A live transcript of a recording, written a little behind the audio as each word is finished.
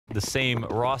the same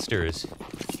rosters,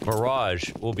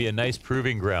 Mirage will be a nice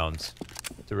proving ground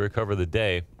to recover the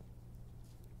day.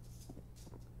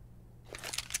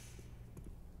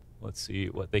 Let's see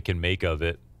what they can make of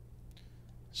it.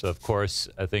 So, of course,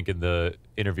 I think in the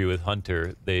interview with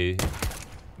Hunter, they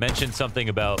mentioned something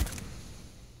about...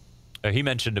 he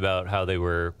mentioned about how they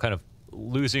were kind of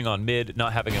losing on mid,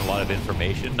 not having a lot of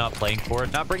information, not playing for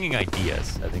it, not bringing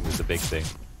ideas, I think was the big thing.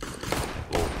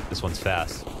 Oh, this one's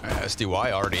fast.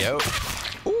 SDY already out.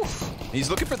 Oof. He's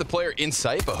looking for the player in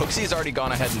sight, but Hooksy has already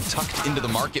gone ahead and tucked into the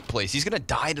marketplace. He's going to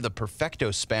die to the Perfecto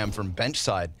spam from bench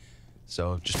side.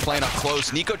 So just playing up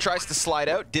close. Nico tries to slide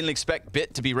out. Didn't expect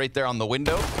Bit to be right there on the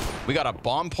window. We got a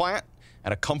bomb plant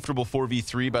and a comfortable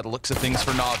 4v3 by the looks of things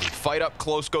for Navi. Fight up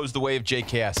close goes the way of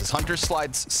JKS as Hunter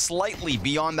slides slightly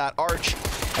beyond that arch,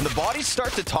 and the bodies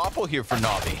start to topple here for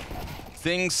Navi.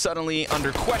 Things suddenly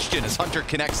under question as Hunter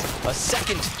connects a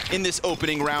second in this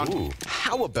opening round. Ooh.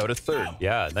 How about a third?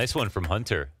 Yeah, nice one from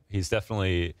Hunter. He's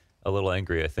definitely a little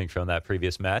angry, I think, from that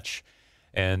previous match,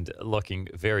 and looking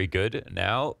very good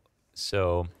now.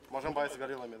 So we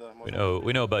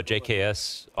know about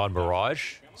JKS on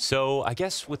Mirage. So I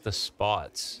guess with the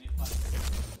spots,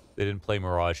 they didn't play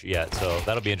Mirage yet, so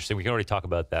that'll be interesting. We can already talk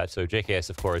about that. So JKS,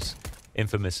 of course,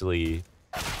 infamously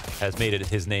has made it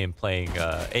his name playing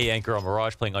A anchor on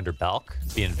Mirage, playing under Balk,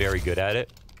 being very good at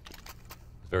it.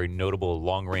 Very notable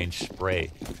long-range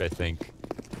spray, which I think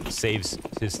saves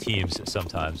his teams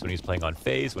sometimes when he's playing on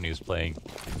FaZe, when he was playing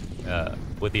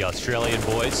with the Australian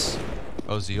boys.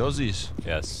 Aussies.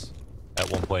 Yes,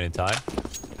 at one point in time.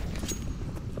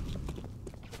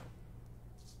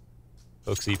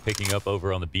 Hooksy picking up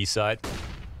over on the B side.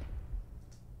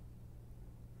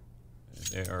 And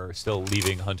they are still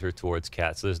leaving Hunter towards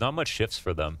Cat, so there's not much shifts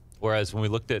for them. Whereas when we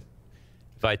looked at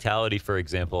Vitality, for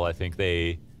example, I think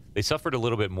they suffered a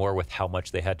little bit more with how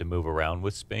much they had to move around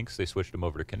with Spinks. They switched him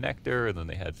over to Connector, and then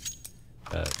they had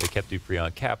they kept Dupree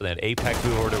on Cap, and then Apex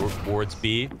move over towards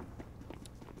B.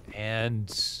 And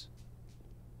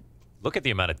look at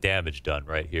the amount of damage done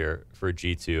right here for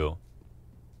G2.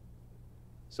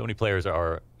 So many players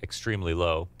are extremely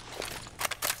low.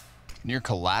 Near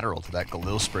collateral to that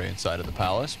Galil spray inside of the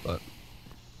Palace, but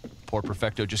poor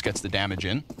Perfecto just gets the damage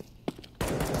in.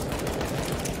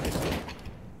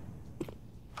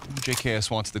 JKS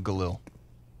wants the Galil.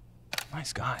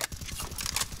 Nice guy.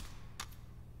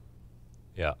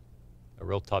 Yeah, a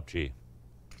real top G.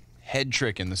 Head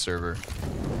Trick in the server.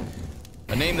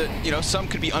 A name that, you know, some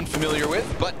could be unfamiliar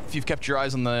with, but if you've kept your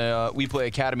eyes on the We Play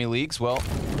Academy leagues, well,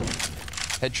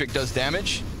 Head Trick does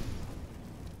damage.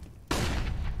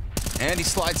 And he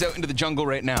slides out into the jungle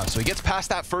right now. So he gets past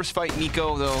that first fight.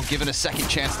 Nico, though, given a second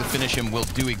chance to finish him, will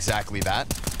do exactly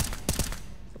that.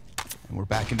 And we're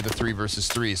back into the 3 versus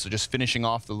 3. So just finishing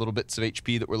off the little bits of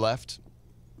HP that were left.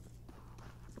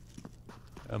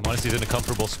 Monasty's in a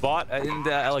comfortable spot. And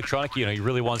Electronic, you know, he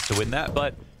really wants to win that,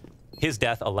 but his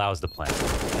death allows the plan.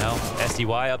 Now,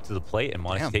 SDY up to the plate, and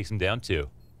Monasty takes him down too.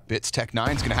 Bits Tech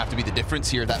 9 is going to have to be the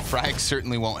difference here. That frag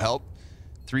certainly won't help.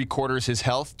 3/4 his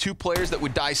health. 2 players that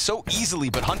would die so easily,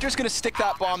 but Hunter's going to stick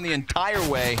that bomb the entire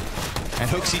way. And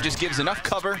Hooksy just gives enough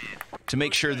cover to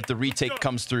make sure that the retake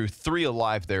comes through. 3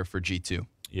 alive there for G2.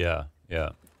 Yeah, yeah.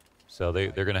 So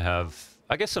they're going to have,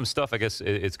 I guess, some stuff. I guess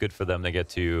it's good for them. They get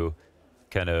to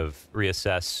kind of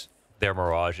reassess their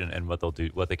Mirage and what they'll do,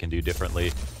 what they can do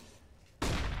differently,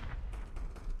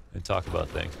 and talk about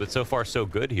things. But so far, so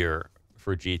good here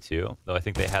for G2. Though I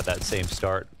think they had that same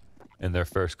start in their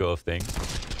first go of things.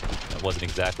 That wasn't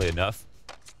exactly enough.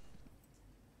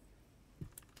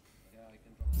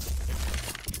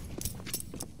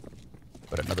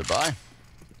 But another buy.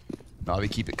 Navi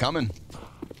keep it coming.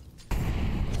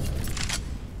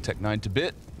 Tech 9 to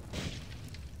Bit.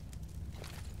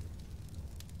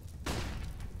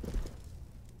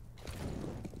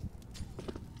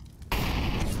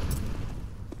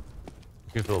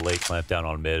 Looking for the late clamp down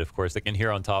on mid. Of course, they can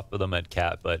hear on top of them at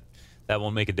Cat, but that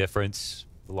won't make a difference.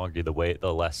 The longer the wait,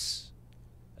 the less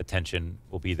attention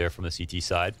will be there from the CT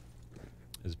side.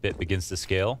 As Bit begins to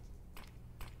scale.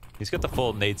 He's got the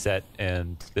full nade set,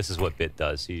 and this is what Bit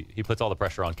does. He puts all the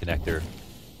pressure on Connector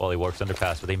while he works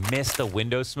underpass, but they missed the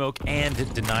window smoke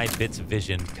and denied Bit's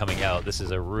vision coming out. This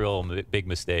is a real big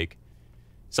mistake.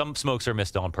 Some smokes are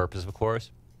missed on purpose, of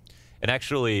course. And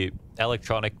actually,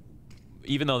 Electronic,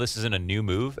 even though this isn't a new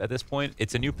move at this point,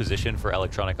 it's a new position for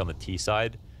Electronic on the T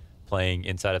side, playing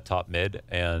inside of top mid.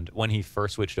 And when he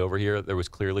first switched over here, there was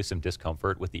clearly some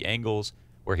discomfort with the angles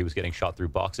where he was getting shot through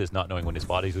boxes, not knowing when his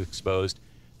body was exposed.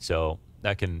 So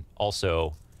that can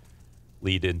also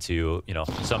lead into, you know,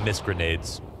 some missed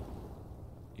grenades,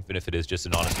 even if it is just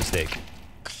an honest mistake.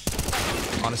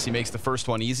 Odyssey makes the first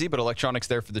one easy, but Electronics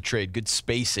there for the trade. Good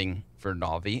spacing for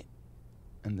Na'Vi.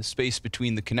 And the space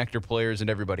between the connector players and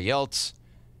everybody else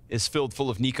is filled full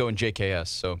of Nico and JKS.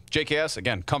 So JKS,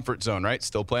 again, comfort zone, right?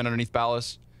 Still playing underneath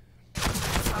Palace.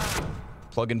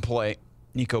 Plug and play.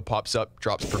 Nico pops up,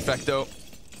 drops Perfecto.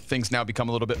 Things now become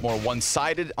a little bit more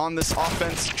one-sided on this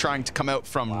offense, trying to come out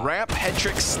from ramp.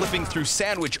 Headtrick slipping through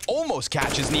Sandwich, almost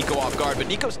catches Nico off guard, but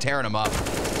Nico's tearing him up.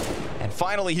 And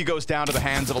finally, he goes down to the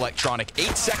hands of Electronic.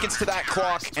 8 seconds to that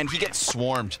clock, and he gets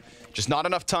swarmed. Just not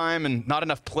enough time and not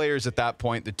enough players at that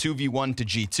point. The 2v1 to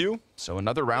G2, so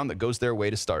another round that goes their way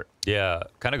to start. Yeah,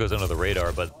 kind of goes under the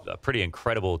radar, but a pretty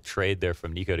incredible trade there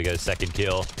from Nico to get a second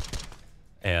kill.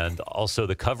 And also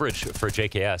the coverage for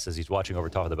JKS as he's watching over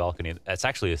top of the balcony. That's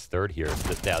actually his third here.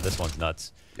 Yeah, this one's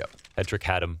nuts. Yep. Headtrick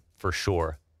had him for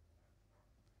sure.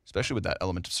 Especially with that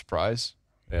element of surprise.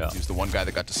 Yeah. He was the one guy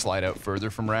that got to slide out further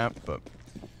from ramp, but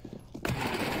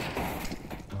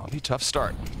it'll be a tough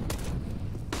start.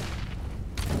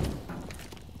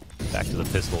 Back to the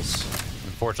pistols.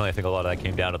 Unfortunately, I think a lot of that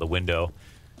came down to the window.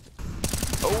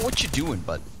 Oh, what you doing,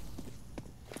 bud?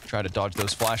 Try to dodge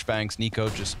those flashbangs. Nico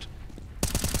just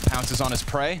pounces on his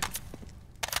prey.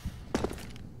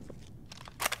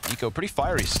 Nico, pretty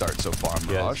fiery start so far,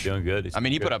 Mirage. Yeah, he's doing good. I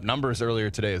mean, he put up numbers earlier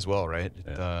today as well, right?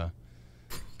 Yeah.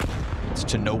 It's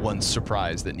to no one's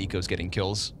surprise that Nico's getting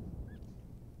kills.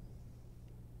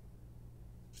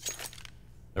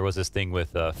 There was this thing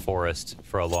with Forrest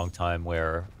for a long time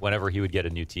where whenever he would get a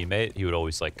new teammate, he would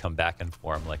always like come back and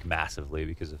form like massively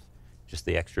because of just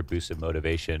the extra boost of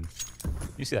motivation.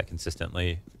 You see that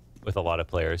consistently with a lot of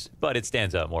players, but it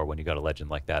stands out more when you got a legend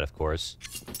like that, of course.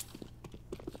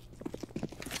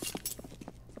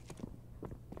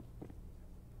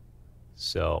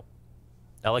 So,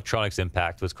 Electronics'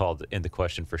 impact was called into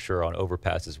question for sure on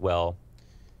Overpass as well,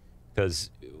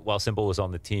 because while Simple was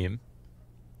on the team,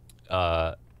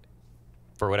 for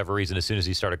whatever reason, as soon as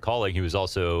he started calling, he was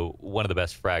also one of the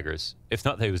best fraggers. If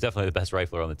not, he was definitely the best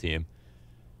rifler on the team.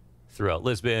 Throughout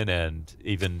Lisbon and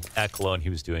even at Cologne, he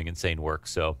was doing insane work,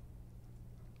 so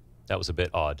that was a bit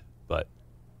odd, but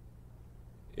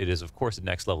it is, of course, the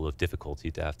next level of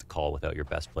difficulty to have to call without your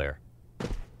best player. The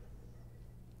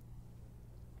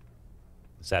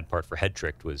sad part for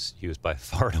Headtrick was he was by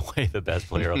far and away the best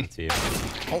player on the team.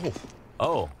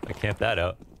 Oh, I camped that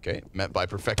out. Okay, met by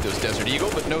Perfecto's Desert Eagle,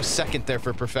 but no second there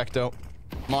for Perfecto.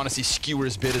 Monacy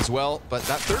skewers bid as well, but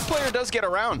that third player does get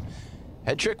around.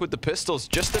 Headtrick with the pistols,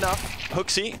 just enough.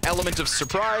 Hooksy, element of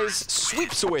surprise,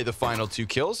 sweeps away the final 2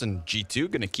 kills, and G2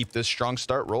 gonna keep this strong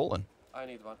start rolling. I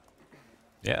need one.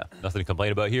 Yeah, nothing to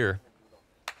complain about here.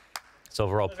 It's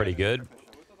overall pretty good.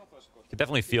 Could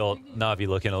definitely feel Na'Vi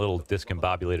looking a little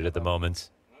discombobulated at the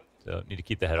moment. So need to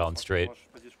keep the head on straight.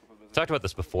 Talked about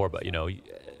this before, but you know,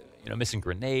 missing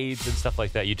grenades and stuff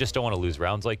like that. You just don't want to lose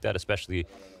rounds like that, especially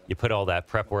you put all that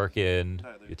prep work in,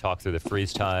 you talk through the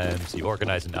freeze times, you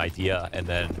organize an idea, and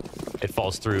then it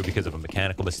falls through because of a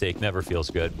mechanical mistake. Never feels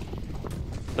good.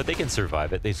 But they can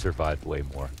survive it. They survived way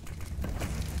more.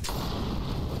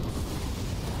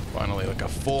 Finally, like a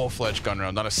full-fledged gun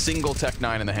round. Not a single Tech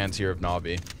 9 in the hands here of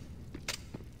Na'Vi.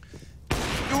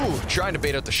 Ooh, trying to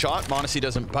bait out the shot. Monacy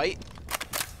doesn't bite.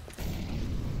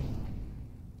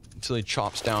 Until he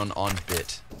chops down on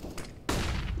Bit.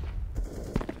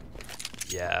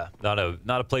 Yeah, not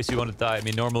a place you want to die. I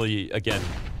mean, normally, again,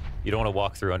 you don't want to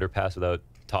walk through Underpass without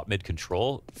top-mid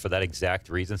control for that exact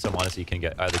reason. So Monacy can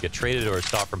either get traded or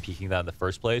stop from peeking that in the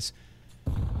first place.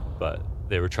 But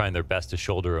they were trying their best to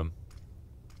shoulder him.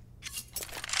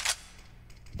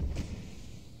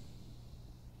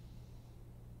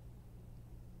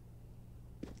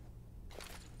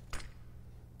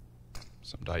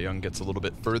 Young gets a little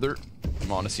bit further.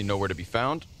 Monacy nowhere to be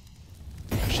found.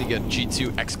 Actually get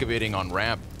G2 excavating on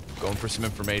ramp, going for some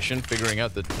information, figuring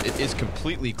out that it is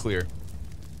completely clear.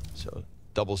 So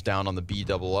doubles down on the B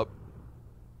double up.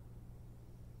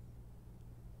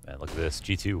 Man, look at this,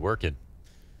 G2 working.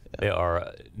 Yeah. They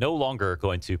are no longer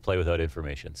going to play without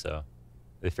information, so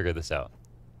they figured this out.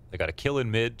 They got a kill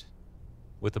in mid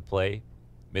with the play.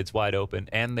 Mid's wide open,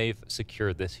 and they've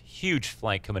secured this huge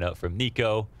flank coming out from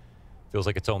Nico. Feels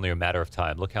like it's only a matter of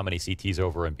time. Look how many CTs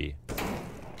over in B.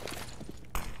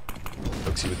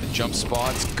 Hooksy with the jump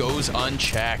spots, goes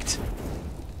unchecked.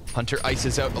 Hunter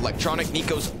ices out Electronic.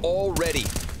 Nico's already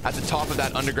at the top of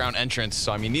that underground entrance.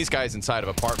 So, I mean, these guys inside of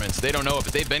apartments, they don't know it,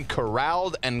 but they've been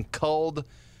corralled and culled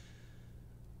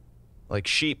like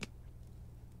sheep.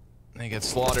 They get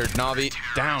slaughtered. Na'Vi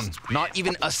down. Not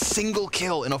even a single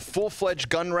kill in a full-fledged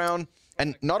gun round.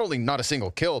 And not only not a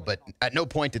single kill, but at no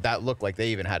point did that look like they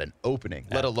even had an opening,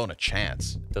 let alone a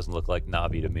chance. It doesn't look like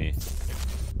Na'Vi to me.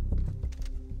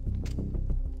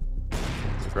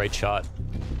 Great shot.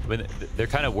 I mean, they're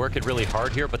kind of working really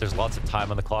hard here, but there's lots of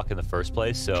time on the clock in the first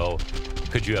place, so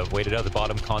could you have waited out the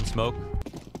bottom con smoke?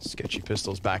 Sketchy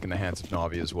pistols back in the hands of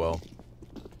Navi as well.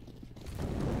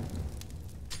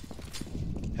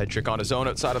 Head trick on his own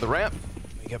outside of the ramp.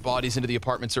 We get bodies into the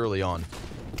apartments early on.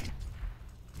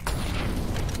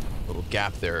 Little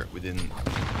gap there within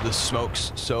the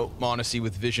smokes. So Monacy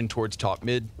with vision towards top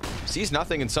mid. Sees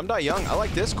nothing, and Sumdai Young, I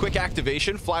like this. Quick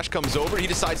activation. Flash comes over. He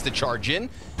decides to charge in.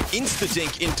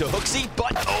 Insta-dink into Hooksy,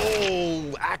 but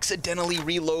oh, accidentally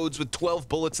reloads with 12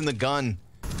 bullets in the gun.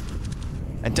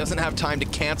 And doesn't have time to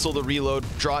cancel the reload,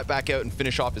 draw it back out, and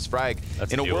finish off his frag.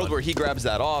 That's in a world one. where he grabs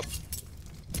that op,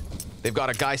 they've got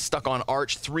a guy stuck on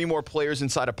Arch, 3 more players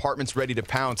inside apartments ready to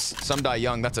pounce. Sumdai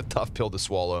Young, that's a tough pill to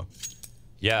swallow.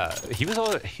 Yeah, he was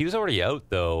already out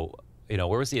though. You know,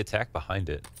 where was the attack behind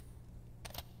it?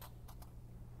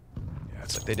 Yeah,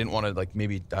 it's like they didn't want to, like,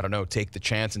 maybe, I don't know, take the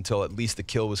chance until at least the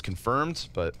kill was confirmed,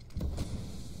 but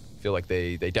I feel like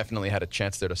they definitely had a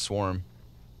chance there to swarm.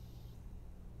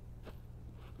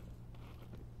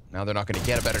 Now they're not going to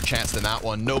get a better chance than that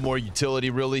one. No more utility,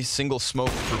 really. Single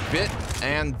smoke per bit,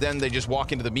 and then they just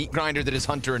walk into the meat grinder that is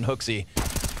Hunter and Hooksy.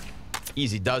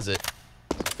 Easy does it.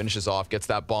 Finishes off, gets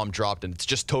that bomb dropped, and it's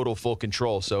just total full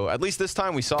control. So at least this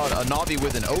time we saw a Navi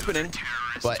with an opening,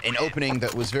 but an opening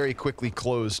that was very quickly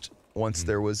closed once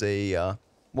there was a,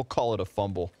 we'll call it a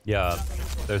fumble. Yeah,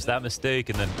 there's that mistake,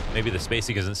 and then maybe the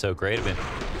spacing isn't so great. I mean,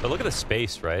 but look at the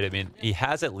space, right? I mean, he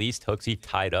has at least Hooksy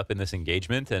tied up in this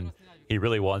engagement, and he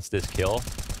really wants this kill.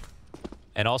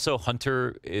 And also,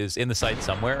 Hunter is in the site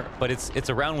somewhere, but it's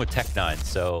around with Tech 9,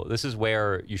 so this is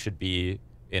where you should be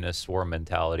in a swarm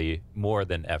mentality more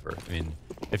than ever. I mean,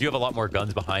 if you have a lot more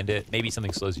guns behind it, maybe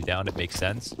something slows you down, it makes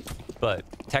sense. But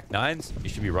Tech 9s, you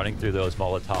should be running through those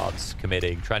Molotovs,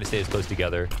 committing, trying to stay as close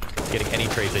together, getting any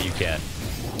trades that you can.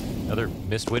 Another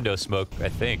missed window smoke, I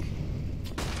think.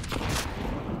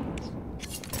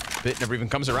 Bit never even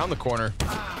comes around the corner.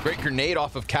 Great grenade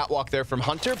off of Catwalk there from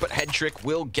Hunter, but Head Trick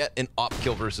will get an op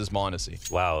kill versus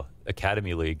Monacy. Wow,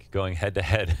 Academy League going head to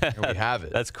head. Here we have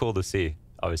it. That's cool to see.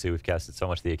 Obviously, we've casted so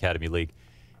much the Academy League.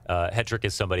 Head Trick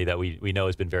is somebody that we know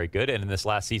has been very good, and in this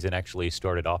last season actually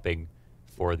started opping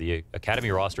for the Academy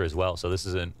roster as well, so this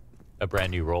isn't a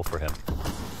brand new role for him.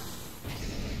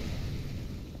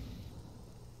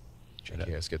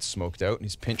 JKS gets smoked out, and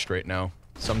he's pinched right now.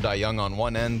 Sumdai Young on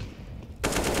one end,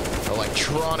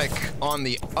 Electronic on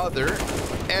the other,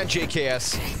 and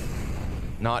JKS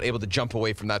not able to jump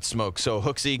away from that smoke. So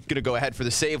Hooksy gonna go ahead for the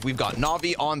save. We've got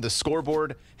Navi on the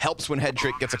scoreboard. Helps when Head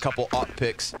Trick gets a couple op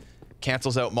picks.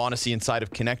 Cancels out Monacy inside of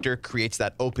Connector, creates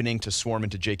that opening to swarm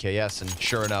into JKS, and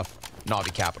sure enough,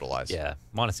 Navi capitalized. Yeah,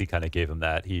 Monacy kind of gave him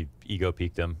that. He ego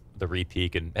peeked him, the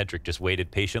re-peek, and Head Trick just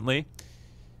waited patiently.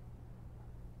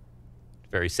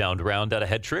 Very sound round out of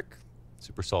Head Trick.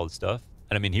 Super solid stuff.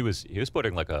 And I mean, he was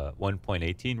putting like a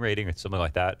 1.18 rating or something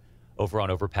like that over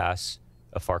on Overpass,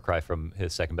 a far cry from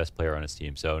his second best player on his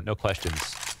team. So no questions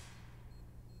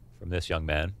from this young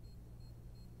man.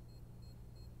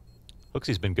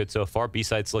 Hooksy's been good so far.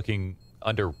 B-side's looking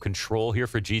under control here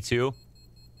for G2.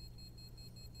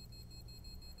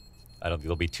 I don't think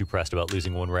they'll be too pressed about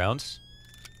losing 1 round.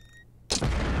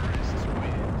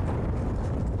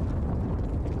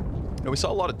 You know, we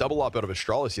saw a lot of double op out of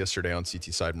Astralis yesterday on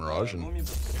CT side Mirage, and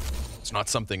it's not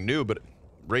something new, but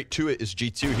right to it is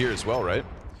G2 here as well, right?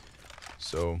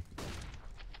 So,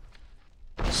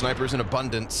 snipers in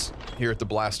abundance here at the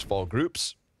Blast Fall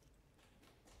groups.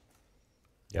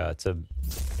 Yeah, it's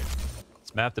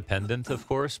map dependent, of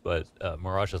course, but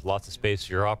Mirage has lots of space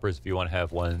for your operas if you want to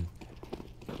have one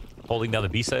holding down the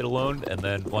B side alone and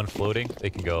then one floating. They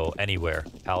can go anywhere.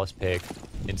 Palace pick,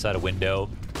 inside a window,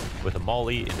 with a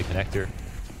molly into connector.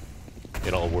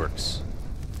 It all works.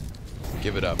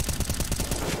 Give it up.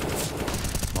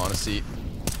 Monacy,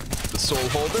 the soul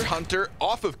holder. Hunter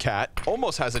off of Cat.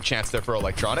 Almost has a chance there for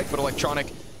Electronic, but Electronic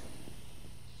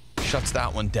shuts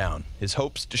that one down. His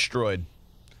hopes destroyed.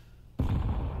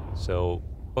 So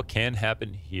what can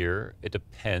happen here? It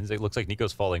depends. It looks like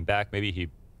Nico's falling back. Maybe he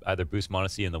either boosts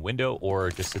Monacy in the window or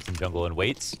just sits in jungle and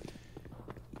waits.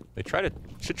 They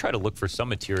should try to look for some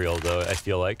material, though, I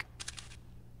feel like,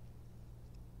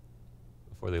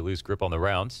 before they lose grip on the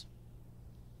rounds.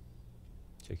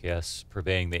 JKS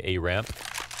purveying the A ramp.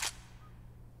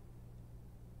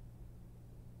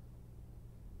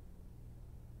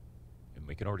 And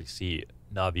we can already see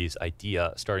Navi's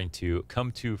idea starting to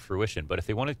come to fruition. But if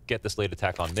they want to get this late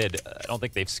attack on mid, I don't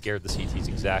think they've scared the CTs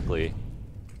exactly.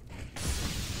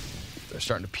 They're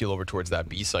starting to peel over towards that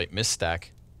B site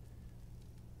misstack.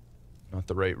 Not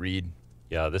the right read.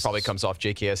 Yeah, this probably comes off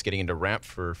JKS getting into ramp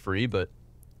for free, but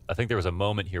I think there was a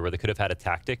moment here where they could have had a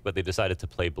tactic, but they decided to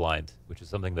play blind, which is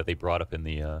something that they brought up in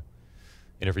the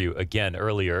interview again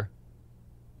earlier.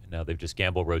 And now they've just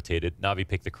gamble rotated. Na'Vi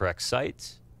picked the correct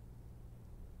site.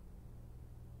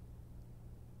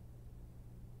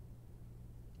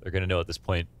 They're going to know at this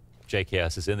point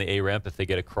JKS is in the A ramp if they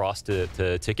get across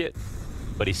to Ticket,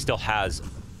 but he still has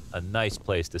a nice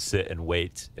place to sit and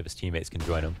wait if his teammates can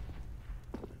join him.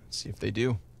 Let's see if they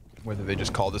do. Whether they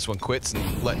just call this one quits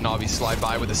and let Na'Vi slide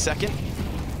by with a second.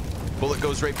 Bullet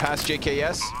goes right past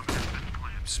JKS.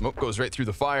 Smoke goes right through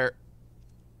the fire.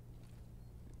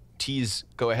 T's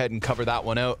go ahead and cover that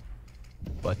one out.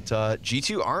 But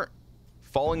G2 aren't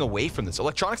falling away from this.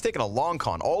 Electronics taking a long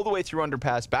con all the way through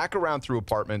underpass, back around through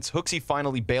apartments. Hooksy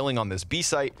finally bailing on this B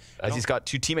site as he's got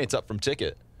 2 teammates up from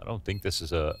Ticket. I don't think this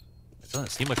is a... It doesn't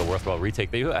seem like a worthwhile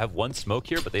retake. They have 1 smoke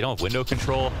here, but they don't have window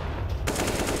control.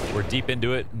 We're deep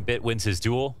into it, and Bit wins his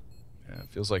duel. Yeah, it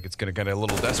feels like it's going to get a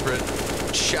little desperate.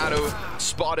 Shadow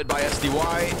spotted by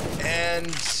SDY, and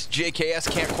JKS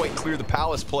can't quite clear the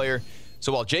Palace player.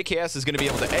 So while JKS is going to be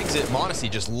able to exit, m0NESY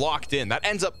just locked in. That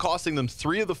ends up costing them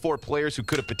 3 of the 4 players who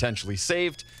could have potentially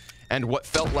saved, and what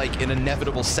felt like an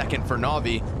inevitable second for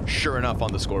Na'Vi, sure enough,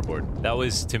 on the scoreboard. That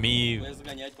was, to me,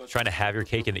 trying to have your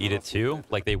cake and eat it too.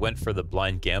 Like, they went for the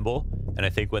blind gamble, and I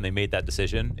think when they made that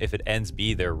decision, if it ends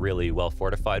B, they're really well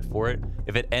fortified for it.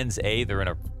 If it ends A, they're in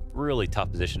a really tough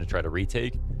position to try to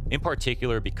retake, in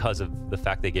particular because of the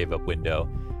fact they gave up window.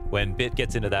 When Bit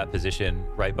gets into that position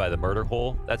right by the murder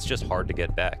hole, that's just hard to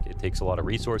get back. It takes a lot of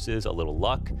resources, a little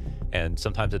luck, and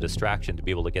sometimes a distraction to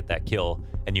be able to get that kill,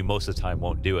 and you most of the time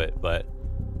won't do it, but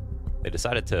they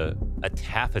decided to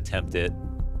half attempt it.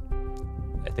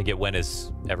 I think it went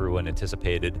as everyone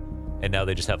anticipated, and now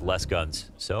they just have less guns.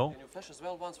 So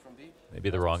maybe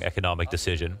the wrong economic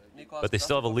decision, but they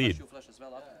still have a lead.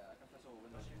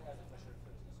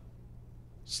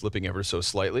 Slipping ever so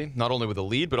slightly, not only with a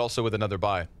lead, but also with another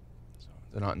buy. So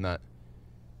they're not in that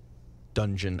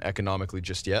dungeon economically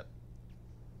just yet.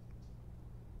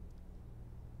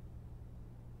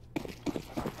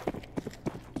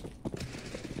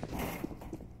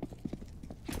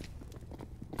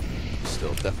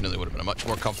 Still definitely would have been a much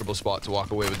more comfortable spot to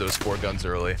walk away with those 4 guns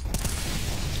early.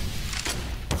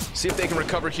 See if they can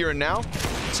recover here and now.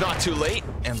 It's not too late,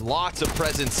 and lots of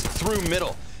presence through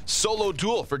middle. Solo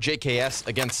duel for JKS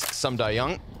against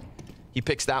Sumdayoung. He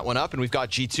picks that one up, and we've got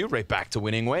G2 right back to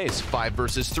winning ways. 5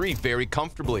 versus 3 very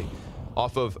comfortably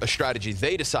off of a strategy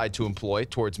they decide to employ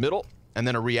towards middle, and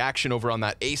then a reaction over on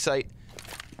that A site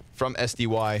from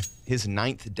SDY. His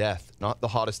 9th death, not the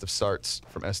hottest of starts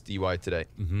from SDY today.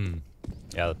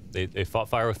 Yeah, they fought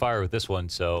fire with this one,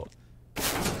 so...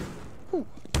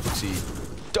 See,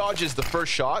 dodges the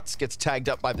first shots, gets tagged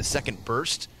up by the second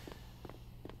burst.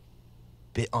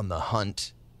 Bit on the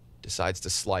hunt, decides to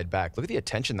slide back. Look at the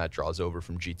attention that draws over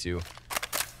from G2.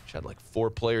 Which had like 4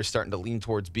 players starting to lean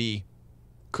towards B.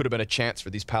 Could have been a chance for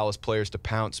these Palace players to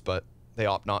pounce, but they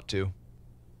opt not to.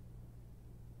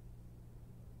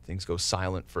 Things go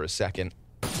silent for a second.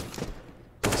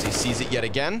 He sees it yet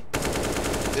again.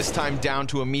 This time down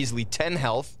to a measly 10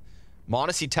 health.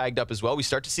 m0NESY tagged up as well. We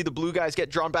start to see the blue guys get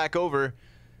drawn back over.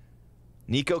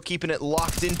 Nico keeping it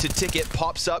locked into Ticket,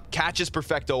 pops up, catches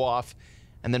Perfecto off,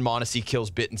 and then m0NESY kills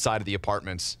Bit inside of the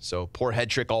apartments. So poor head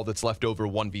trick, all that's left over,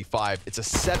 1v5. It's a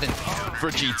 7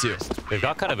 for G2. They've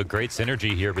got kind of a great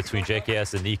synergy here between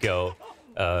JKS and Nico,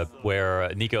 where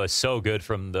Nico is so good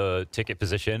from the Ticket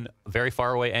position. Very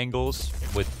far away angles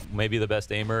with maybe the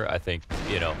best aimer. I think,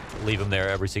 you know, leave him there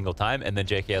every single time. And then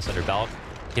JKS under Balk,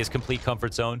 his complete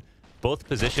comfort zone. Both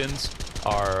positions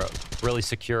are really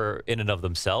secure in and of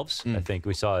themselves. I think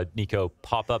we saw Nico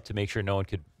pop up to make sure no one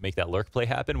could make that lurk play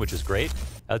happen, which is great.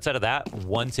 Outside of that,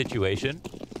 one situation,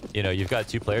 you know, you've got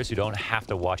 2 players who don't have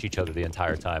to watch each other the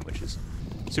entire time, which is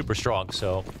super strong.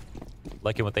 So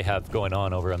liking what they have going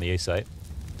on over on the A site.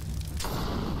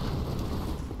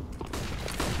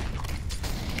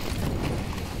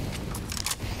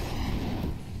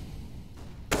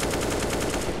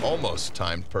 Almost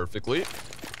timed perfectly.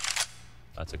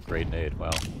 That's a great nade. Wow.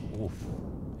 Oof.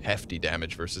 Hefty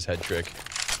damage versus head trick.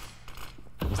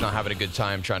 He's not having a good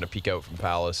time trying to peek out from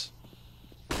Palace.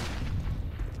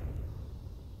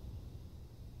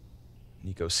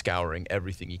 Nico scouring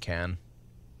everything he can.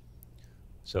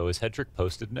 So is head trick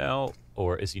posted now,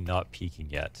 or is he not peeking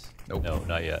yet? Nope. No,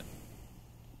 not yet.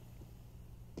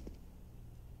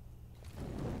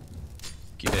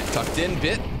 Keeping it tucked in,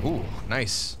 Bit. Ooh,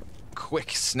 nice.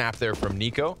 Quick snap there from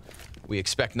Nico. We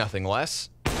expect nothing less.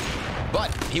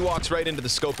 But he walks right into the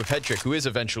scope of head trick, who is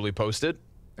eventually posted,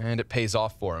 and it pays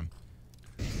off for him.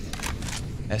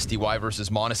 SDY versus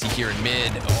Monacy here in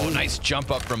mid. Oh, nice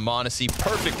jump up from Monacy.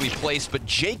 Perfectly placed, but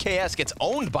JKS gets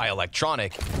owned by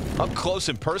Electronic. Up close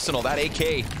and personal, that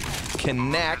AK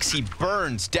connects. He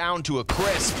burns down to a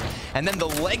crisp. And then the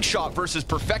leg shot versus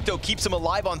Perfecto keeps him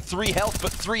alive on 3 health,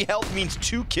 but 3 health means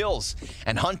 2 kills.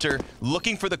 And Hunter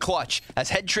looking for the clutch as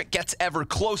Head Trick gets ever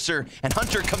closer, and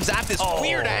Hunter comes at this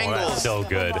weird angle. So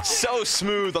good. So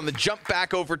smooth on the jump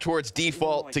back over towards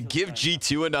default to give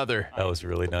G2 another. That was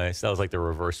really nice. That was like the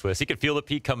reverse twist. He could feel the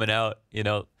peak coming out, you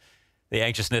know, the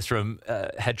anxiousness from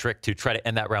Head Trick to try to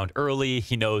end that round early.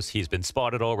 He knows he's been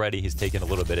spotted already. He's taken a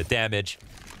little bit of damage.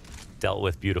 Dealt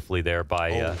with beautifully there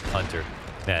by Hunter.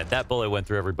 Man, that bullet went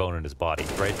through every bone in his body,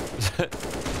 right?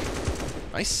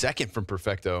 Nice second from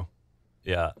Perfecto.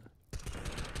 Yeah.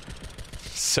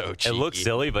 So cheeky. It looks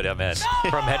silly, but man,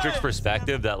 from Head Trick's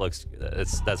perspective,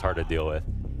 that's hard to deal with.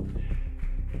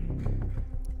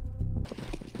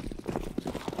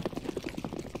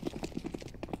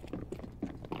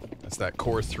 That's that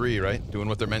core 3, right? Doing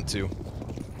what they're meant to.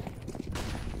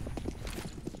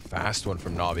 Fast one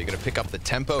from Navi. Gonna pick up the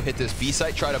tempo, hit this B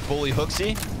site, try to bully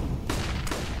Hooksy.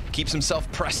 Keeps himself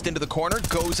pressed into the corner,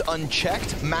 goes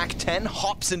unchecked. Mac 10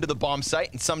 hops into the bomb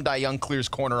site, and Sumdai Young clears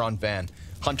corner on Van.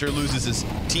 Hunter loses his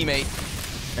teammate,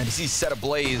 and as he's set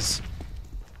ablaze,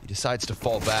 he decides to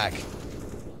fall back.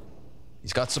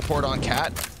 He's got support on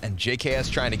Cat, and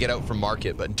JKS trying to get out from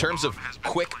Market. But in terms of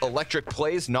quick electric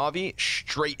plays, Navi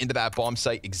straight into that bomb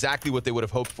site, exactly what they would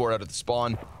have hoped for out of the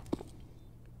spawn.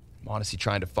 Monacy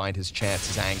trying to find his chance,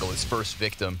 his angle, his first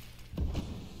victim.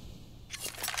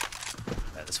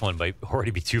 This one might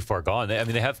already be too far gone. I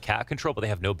mean, they have Cat control, but they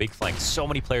have no big flank. So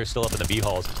many players still up in the B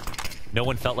halls. No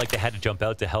one felt like they had to jump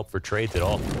out to help for trades at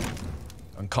all.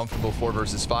 Uncomfortable 4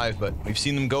 versus 5, but we've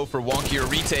seen them go for wonkier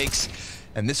retakes.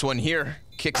 And this one here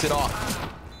kicks it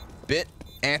off. Bit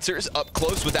answers up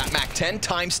close with that Mac 10.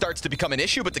 Time starts to become an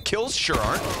issue, but the kills sure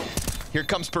aren't. Here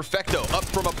comes Perfecto up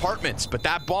from apartments, but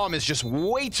that bomb is just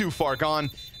way too far gone.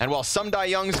 And while Sumdai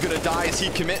Young's gonna die as he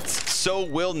commits, so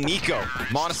will Nico.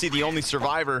 Monacy the only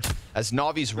survivor as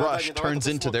Navi's rush turns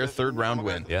into their 3rd round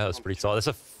win. Yeah, that's pretty solid.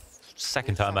 That's the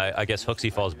second time I guess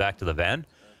Hooksy falls back to the van.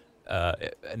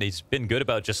 And he's been good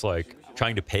about just like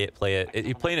trying to play it.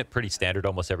 He's playing it pretty standard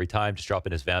almost every time, just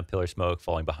dropping his van pillar smoke,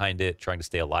 falling behind it, trying to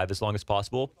stay alive as long as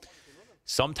possible.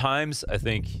 Sometimes I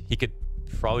think he could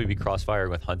probably be crossfiring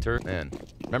with Hunter. Man,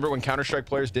 remember when Counter-Strike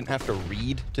players didn't have to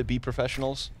read to be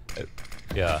professionals?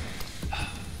 Yeah.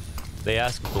 They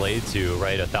asked Blade to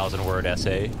write a 1,000-word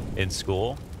essay in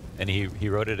school, and he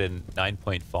wrote it in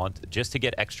 9-point font just to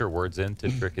get extra words in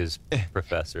to trick his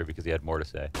professor because he had more to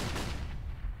say.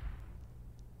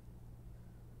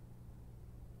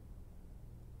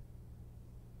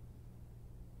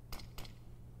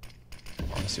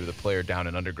 Honestly, with a player down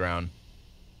in underground.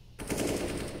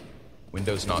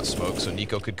 Window's not smoked, so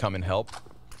Nico could come and help.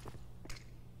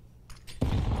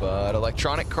 But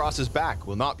Electronic crosses back,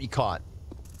 will not be caught.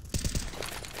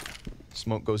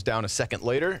 Smoke goes down a second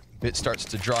later. Bit starts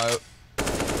to draw out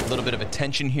a little bit of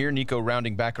attention here. Nico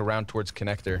rounding back around towards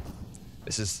Connector.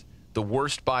 This is the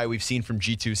worst buy we've seen from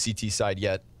G2 CT side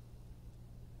yet.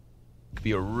 Could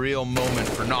be a real moment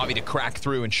for Navi to crack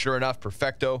through, and sure enough,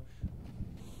 Perfecto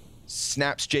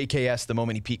snaps JKS the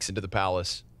moment he peeks into the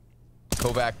palace.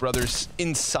 Kovac brothers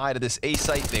inside of this A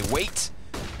site, they wait.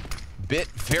 Bit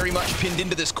very much pinned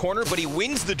into this corner, but he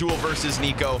wins the duel versus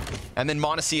Nico. And then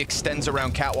Monacy extends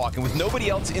around Catwalk. And with nobody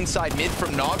else inside mid from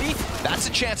Navi, that's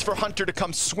a chance for Hunter to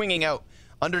come swinging out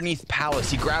underneath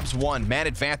Palace. He grabs one. Man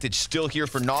advantage still here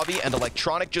for Navi, and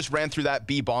Electronic just ran through that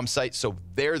B bomb site, so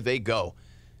there they go.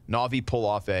 Navi pull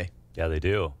off A. Yeah, they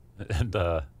do. And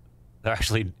they're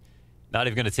actually not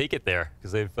even going to take it there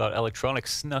because they've got Electronic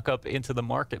snuck up into the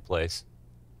marketplace.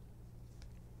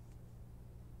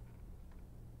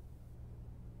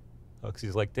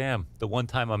 Hooksy's like, damn, the one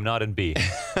time I'm not in B.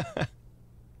 That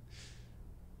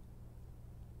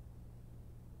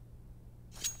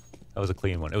was a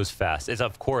clean one. It was fast. It's,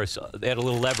 of course, they had a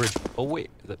little leverage. Oh, wait.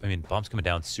 I mean, bomb's coming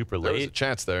down super late. There was a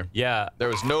chance there. Yeah. There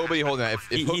was nobody holding that.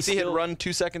 If Hooksy had run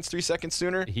 2 seconds, 3 seconds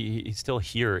sooner. He's still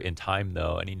here in time,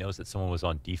 though, and he knows that someone was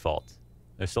on default.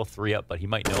 There's still 3 up, but he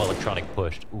might know Electronic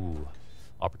pushed. Ooh,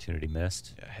 opportunity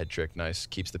missed. Yeah, head trick, nice.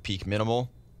 Keeps the peak minimal.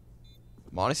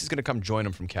 Monacy's going to come join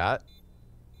him from Cat.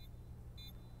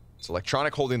 It's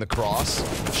Electronic holding the cross.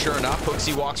 Sure enough,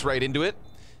 Hooksy walks right into it.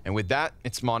 And with that,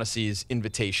 it's Monacy's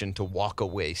invitation to walk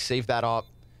away. Save that op.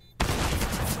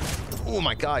 Oh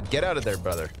my god, get out of there,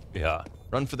 brother. Yeah.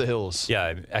 Run for the hills.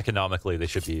 Yeah, economically, they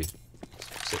should be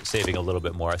saving a little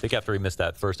bit more. I think after he missed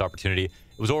that first opportunity,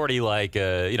 it was already like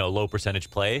a, you know, low percentage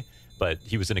play, but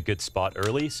he was in a good spot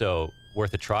early, so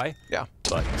worth a try. Yeah.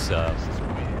 But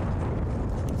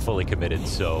fully committed,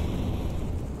 so...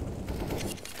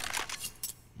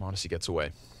 m0NESY gets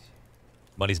away.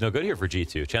 Money's no good here for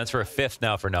G2. Chance for a 5th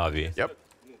now for Na'Vi. Yep.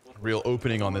 Real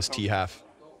opening on this T half.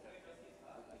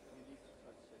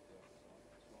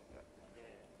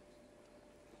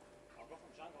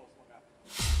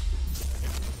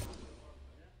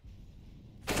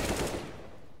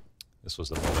 This was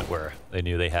the moment where they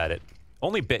knew they had it.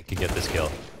 Only Bit could get this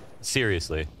kill.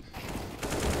 Seriously.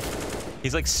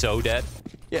 He's like so dead.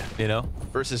 Yeah. You know?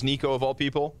 Versus Nico of all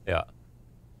people. Yeah.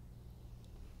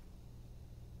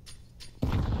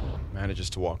 Manages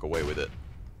to walk away with it.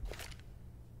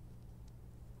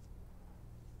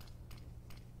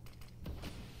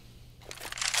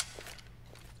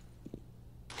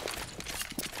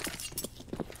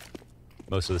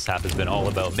 Most of this half has been all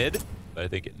about mid, but I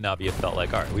think Na'Vi felt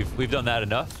like, all right, we've done that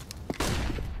enough.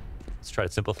 Let's try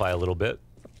to simplify a little bit.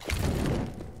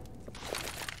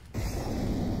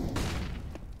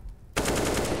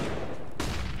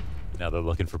 Now they're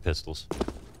looking for pistols.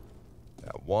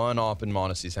 That one op in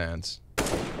m0NESY's hands.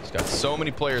 He's got so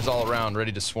many players all around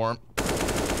ready to swarm.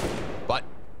 But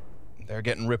they're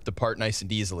getting ripped apart nice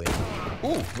and easily.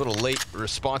 Ooh, little late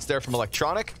response there from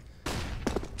Electronic.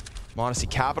 m0NESY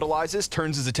capitalizes,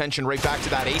 turns his attention right back to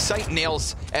that A site,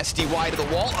 nails SDY to the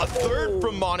wall. A third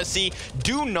from m0NESY.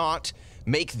 Do not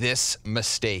make this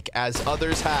mistake, as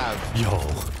others have. Yo.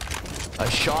 A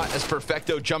shot as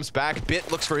Perfecto jumps back.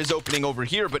 Bit looks for his opening over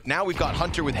here, but now we've got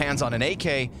Hunter with hands on an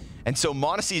AK. And so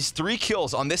m0NESY's 3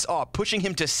 kills on this op, pushing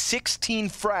him to 16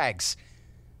 frags,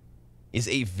 is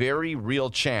a very real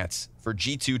chance for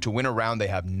G2 to win a round they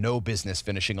have no business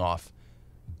finishing off.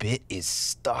 Bit is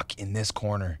stuck in this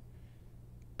corner.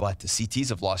 But the CTs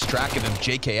have lost track of him.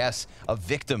 JKS, a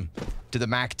victim to the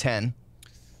MAC-10.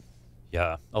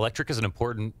 Yeah, Electric is an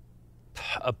important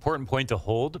point to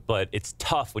hold, but it's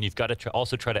tough when you've got to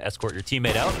also try to escort your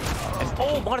teammate out. And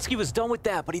oh, m0NESY was done with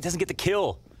that, but he doesn't get the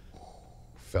kill.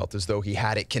 Felt as though he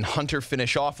had it. Can Hunter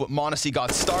finish off what m0NESY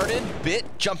got started? Bit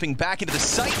jumping back into the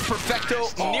site. Perfecto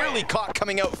nearly caught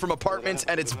coming out from apartments,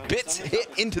 and it's Bit's hit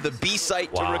into the B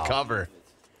site to recover.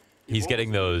 He's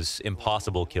getting those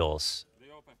impossible kills.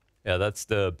 Yeah, that's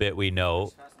the Bit we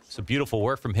know. Some beautiful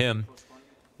work from him.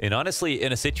 And honestly,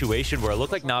 in a situation where it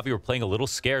looked like Na'Vi were playing a little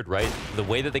scared, right? The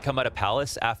way that they come out of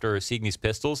Palace after seeing these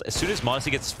pistols, as soon as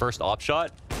m0NESY gets his first op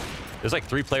shot, there's like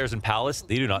 3 players in Palace.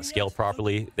 They do not scale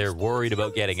properly. They're worried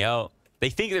about getting out.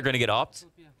 They think they're going to get opt,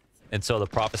 and so the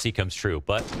prophecy comes true.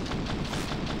 But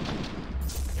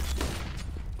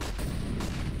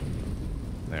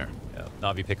there, yeah,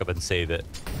 Na'Vi pick up and save it.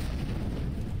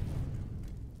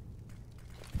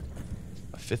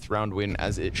 A 5th round win,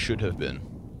 as it should have been.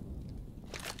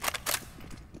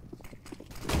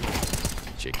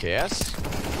 JKS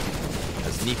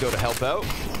has Nico to help out.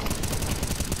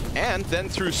 And then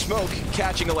through smoke,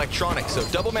 catching Electronic. So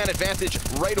double man advantage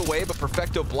right away, but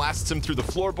Perfecto blasts him through the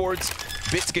floorboards.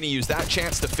 Bit's gonna use that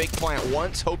chance to fake plant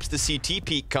once, hopes the CT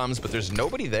peek comes, but there's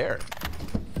nobody there.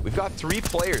 We've got 3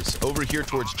 players over here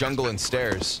towards jungle and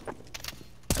stairs.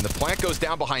 And the plant goes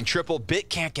down behind triple.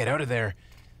 Bit can't get out of there.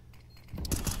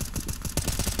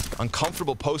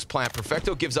 Uncomfortable post plant.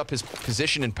 Perfecto gives up his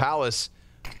position in Palace.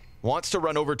 Wants to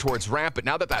run over towards ramp, but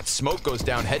now that that smoke goes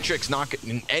down, Headtrick's not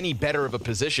in any better of a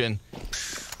position.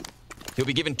 He'll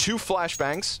be given 2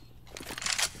 flashbangs.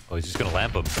 Oh, he's just gonna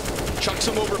lamp him. Chucks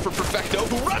him over for Perfecto,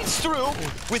 who runs through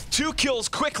with 2 kills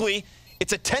quickly.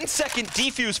 It's a 10-second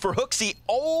defuse for HooXi,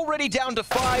 already down to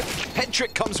 5.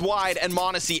 Headtrick comes wide, and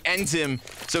m0NESY ends him.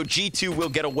 So G2 will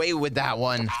get away with that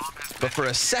one. But for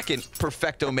a second,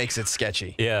 Perfecto makes it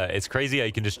sketchy. Yeah, it's crazy how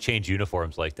you can just change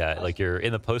uniforms like that. Like you're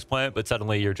in the post plant, but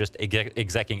suddenly you're just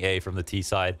execing A from the T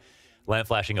side, lamp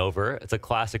flashing over. It's a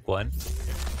classic one.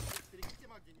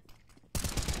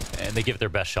 And they give it their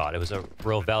best shot. It was a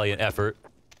real valiant effort.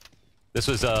 This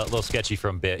was a little sketchy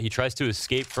from Bit. He tries to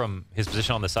escape from his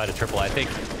position on the side of triple. I think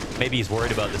maybe he's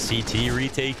worried about the CT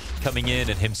retake coming in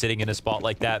and him sitting in a spot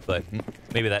like that, but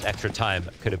maybe that extra time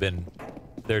could have been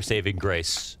their saving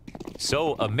grace.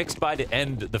 So a mixed buy to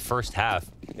end the first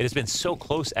half. It has been so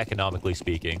close economically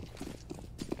speaking.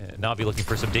 Na'Vi looking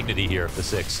for some dignity here at the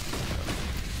 6th.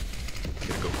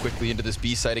 Gonna go quickly into this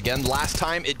B site again. Last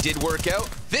time it did work out.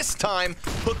 This time,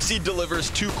 HooXi delivers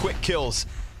 2 quick kills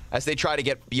as they try to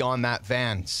get beyond that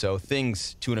van. So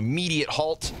things to an immediate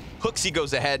halt. HooXi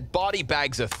goes ahead, body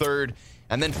bags a 3rd,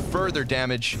 and then further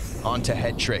damage onto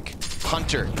Headtrick.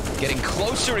 Hunter getting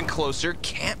closer and closer,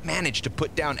 can't manage to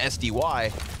put down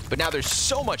SDY, but now there's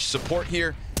so much support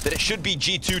here that it should be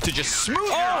G2 to just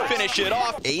smoothly finish it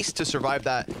off. Ace to survive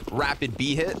that rapid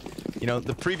B hit. You know,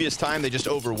 the previous time they just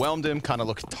overwhelmed him, kind of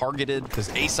looked targeted because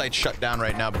A site's shut down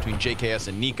right now between JKS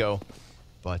and Nico.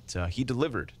 But he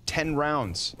delivered 10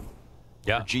 rounds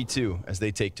for G2 as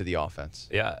they take to the offense.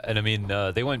 Yeah, and I mean,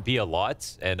 they went B a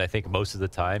lot, and I think most of the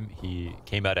time he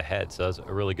came out ahead, so that was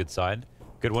a really good sign.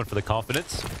 Good one for the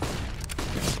confidence.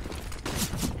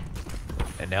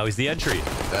 And now he's the entry.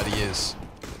 That he is.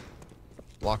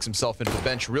 Locks himself into the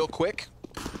bench real quick.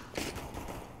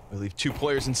 We leave 2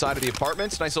 players inside of the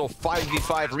apartments. Nice little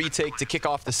 5v5 retake to kick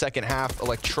off the second half.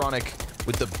 Electronic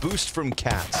with the boost from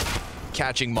Cats,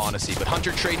 catching m0NESY. But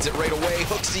Hunter trades it right away.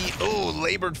 Hooksy, oh,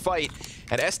 labored fight.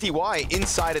 And SDY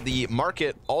inside of the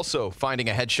market also finding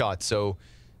a headshot. So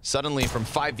suddenly from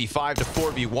 5v5 to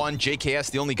 4v1, JKS,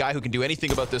 the only guy who can do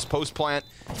anything about this post plant.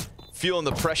 Feeling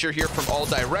the pressure here from all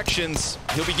directions.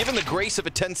 He'll be given the grace of a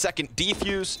 10-second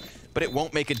defuse, but it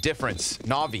won't make a difference.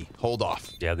 Na'Vi, hold off.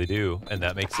 Yeah, they do, and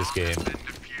that makes this game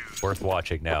worth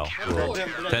watching now. We'll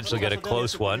potentially get a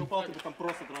close one. I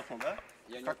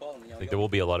think there will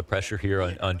be a lot of pressure here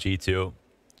on G2.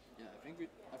 Yeah,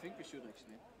 I think we should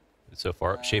actually. So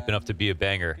far, shaping up to be a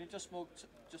banger.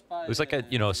 It was like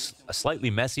a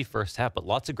slightly messy first half, but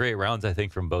lots of great rounds, I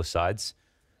think, from both sides.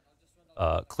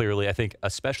 Clearly, I think,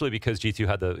 especially because G2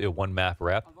 had the one map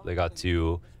rep, they got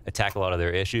to attack a lot of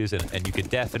their issues, and you could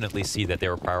definitely see that they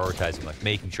were prioritizing, like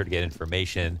making sure to get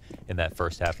information in that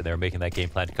first half, and they were making that game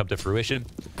plan to come to fruition.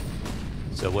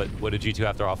 So what did G2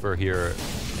 have to offer here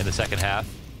in the second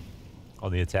half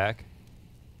on the attack?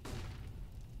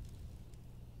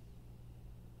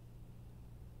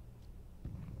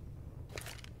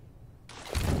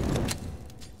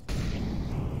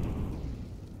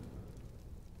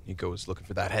 Nico was looking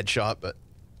for that headshot, but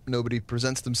nobody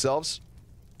presents themselves.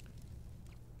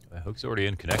 Hook's already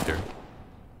in connector.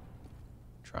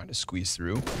 Trying to squeeze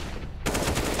through.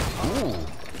 Ooh,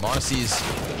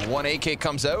 m0NESY's 1 AK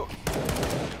comes out.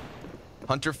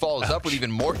 Hunter follows up with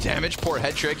even more damage. Poor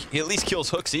head trick. He at least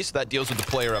kills Hooksy, so that deals with the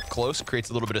player up close. Creates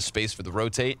a little bit of space for the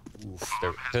rotate. Oof,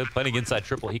 they're planning inside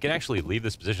triple. He can actually leave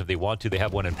this position if they want to. They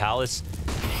have one in Palace.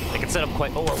 They can set up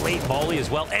quite, a late volley as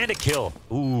well, and a kill.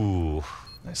 Ooh.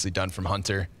 Nicely done from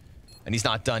Hunter. And he's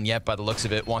not done yet by the looks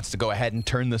of it. Wants to go ahead and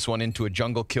turn this one into a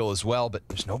jungle kill as well, but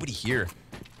there's nobody here.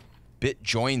 Bit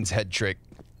joins head trick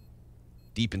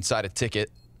deep inside a ticket.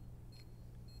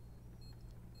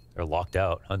 They're locked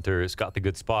out. Hunter's got the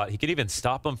good spot. He could even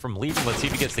stop him from leaving. Let's see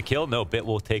if he gets the kill. No, Bit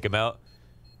will take him out.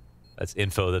 That's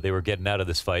info that they were getting out of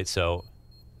this fight, so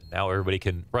now everybody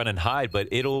can run and hide, but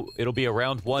it'll be a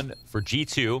round one for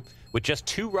G2 with just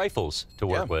 2 rifles to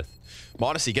work with.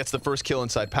 m0NESY gets the first kill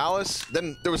inside Palace.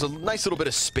 Then there was a nice little bit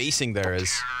of spacing there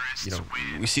as, you know,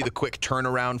 we see the quick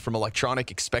turnaround from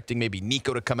Electronic, expecting maybe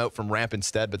Nico to come out from ramp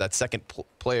instead, but that second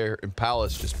player in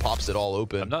Palace just pops it all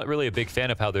open. I'm not really a big fan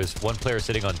of how there's one player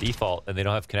sitting on default and they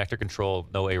don't have connector control,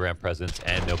 no A-ramp presence,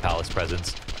 and no Palace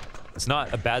presence. It's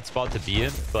not a bad spot to be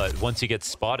in, but once you get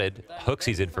spotted,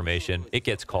 Hooksy's information, it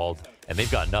gets called, and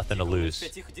they've got nothing to lose.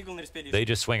 They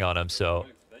just swing on him, so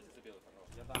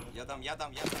I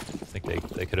think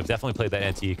they could have definitely played that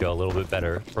anti-eco a little bit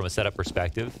better from a setup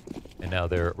perspective, and now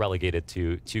they're relegated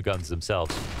to 2 guns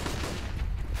themselves.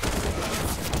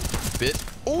 Bit,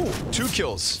 ooh, 2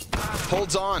 kills.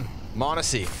 Holds on,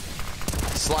 m0NESY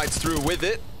slides through with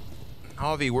it.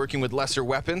 Na'Vi working with lesser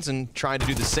weapons and trying to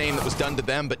do the same that was done to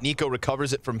them, but Nico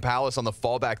recovers it from Palace on the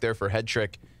fallback there for head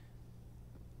trick.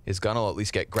 His gun will at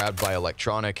least get grabbed by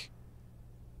Electronic.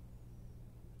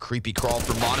 Creepy crawl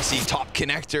from m0NESY, top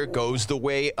connector, goes the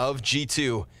way of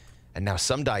G2. And now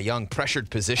Sumdai Young, pressured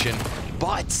position,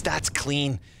 but stats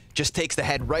clean. Just takes the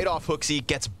head right off Hooksy,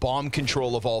 gets bomb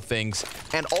control of all things.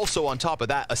 And also on top of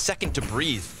that, a second to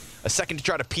breathe. A second to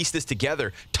try to piece this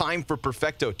together. Time for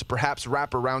Perfecto to perhaps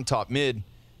wrap around top mid.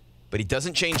 But he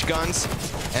doesn't change guns.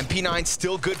 MP9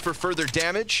 still good for further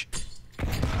damage.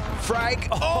 Frag.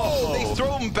 Oh, they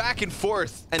throw him back and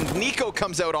forth. And Nico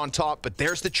comes out on top, but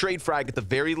there's the trade frag at the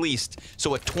very least.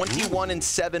 So a 21-7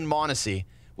 m0NESY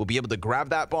will be able to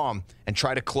grab that bomb and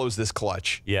try to close this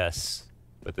clutch. Yes,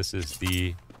 but this is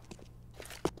the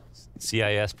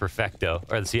CIS Perfecto,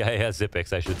 or the CIS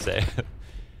Zipix, I should say.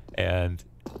 And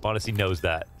m0NESY knows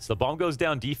that. So the bomb goes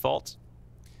down default.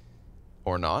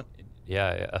 Or not.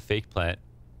 Yeah, a fake plant.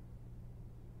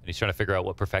 And he's trying to figure out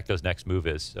what Perfecto's next move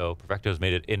is. So Perfecto's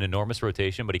made it an enormous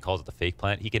rotation, but he calls it the fake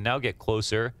plant. He can now get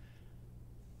closer.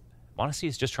 m0NESY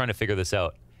is just trying to figure this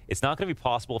out. It's not going to be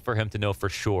possible for him to know for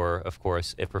sure, of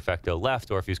course, if Perfecto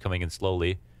left or if he was coming in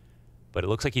slowly. But it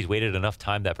looks like he's waited enough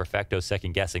time that Perfecto's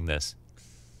second-guessing this.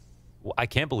 Well, I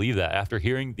can't believe that. After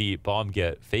hearing the bomb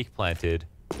get fake planted,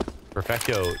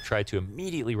 Perfecto tried to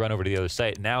immediately run over to the other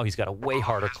site. Now he's got a way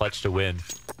harder clutch to win.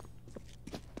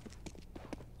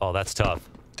 Oh, that's tough.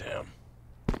 Damn.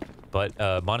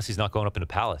 But Monacy's not going up into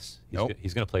Palace.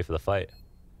 He's going to play for the fight.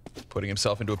 Putting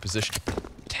himself into a position to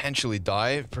potentially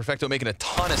die. Perfecto making a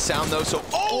ton of sound, though, so...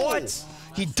 What?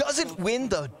 He doesn't win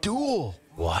the duel.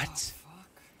 What?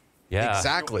 Yeah.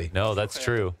 Exactly. No, that's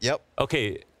true. Yep.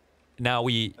 Okay, now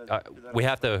we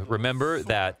have to remember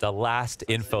that the last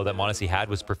info that Monacy had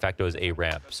was Perfecto's A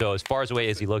ramp. So as far away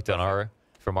as he looked on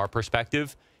from our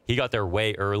perspective, he got there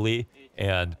way early,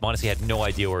 and Monacy had no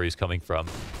idea where he was coming from.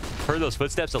 Heard those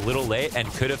footsteps a little late and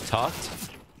could have tucked.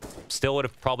 Still would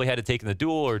have probably had to take in the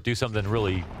duel or do something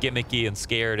really gimmicky and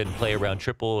scared and play around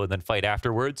triple and then fight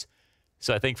afterwards.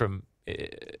 So I think from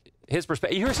his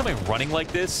perspective, you hear somebody running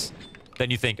like this,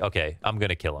 then you think, okay, I'm going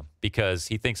to kill him because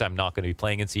he thinks I'm not going to be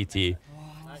playing in CT.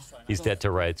 He's dead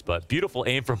to rights, but beautiful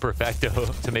aim from Perfecto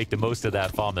to make the most of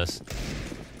that FAMAS.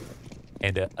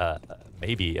 And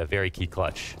maybe a very key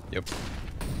clutch. Yep.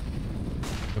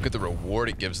 Look at the reward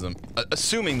it gives them.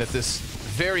 Assuming that this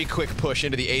very quick push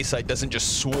into the A site doesn't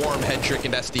just swarm Headtrick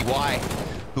and SDY,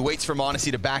 who waits for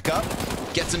Monacy to back up,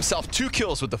 gets himself 2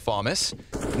 kills with the FAMAS.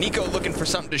 Nico looking for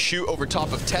something to shoot over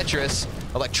top of Tetris.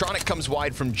 Electronic comes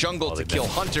wide from jungle to kill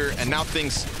Hunter, and now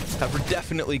things have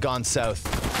definitely gone south.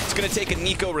 It's going to take a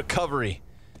Nico recovery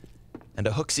and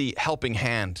a Hooksy helping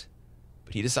hand,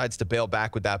 but he decides to bail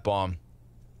back with that bomb.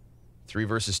 3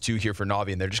 versus 2 here for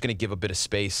Navi, and they're just going to give a bit of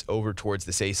space over towards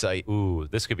this A site. Ooh,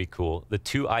 this could be cool. The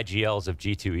 2 IGLs of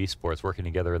G2 Esports working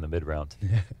together in the mid round.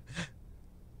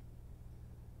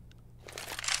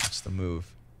 That's the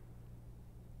move.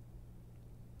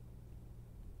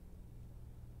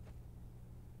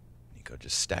 Nico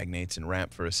just stagnates in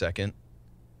ramp for a second.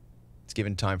 It's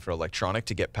given time for Electronic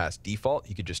to get past default.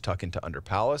 He could just tuck into under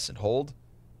Palace and hold.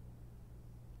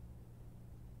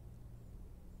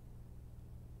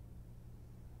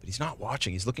 But he's not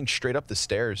watching. He's looking straight up the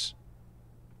stairs.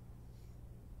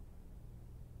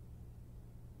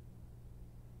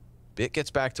 Bit gets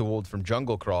back to Wold from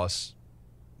jungle cross.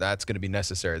 That's going to be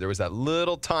necessary. There was that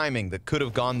little timing that could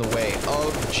have gone the way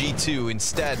of G2.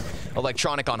 Instead,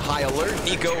 Electronic on high alert.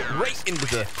 Nico right into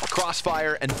the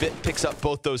crossfire, and Bit picks up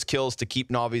both those kills to keep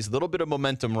Navi's little bit of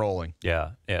momentum rolling.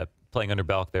 Yeah. Playing under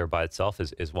Balk there by itself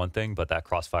is one thing, but that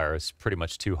crossfire is pretty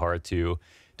much too hard to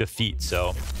defeat.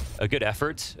 So a good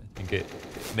effort. I think it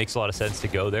makes a lot of sense to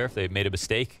go there. If they made a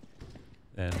mistake,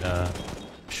 then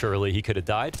surely he could have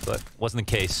died, but wasn't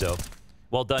the case. So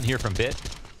well done here from Bit.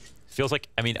 Feels like,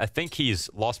 I mean, I think he's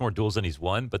lost more duels than he's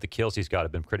won, but the kills he's got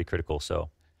have been pretty critical, so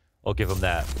I'll give him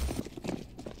that.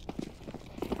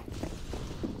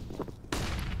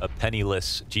 A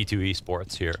penniless G2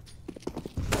 Esports here.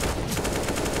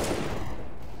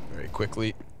 Very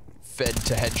quickly fed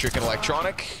to Headtrick and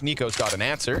Electronic. Nico's got an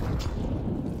answer.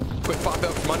 Quick pop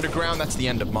out from underground. That's the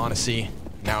end of Monacy.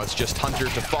 Now it's just Hunter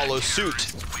to follow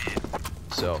suit.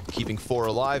 So keeping 4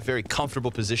 alive. Very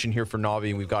comfortable position here for Navi,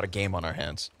 and we've got a game on our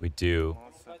hands. We do.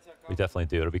 We definitely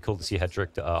do. It'll be cool to see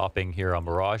Headtrick opping here on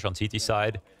Mirage on CT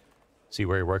side. See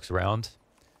where he works around.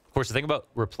 Of course, the thing about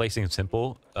replacing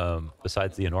Simple,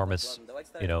 besides the enormous,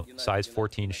 size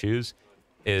 14 shoes,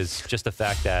 is just the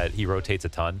fact that he rotates a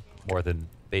ton more than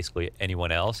basically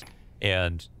anyone else.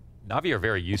 And Navi are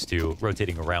very used to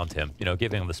rotating around him,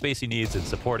 giving him the space he needs and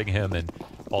supporting him and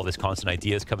all this constant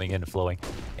ideas coming in and flowing.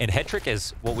 And Headtrick,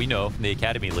 is what we know from the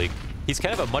Academy League, he's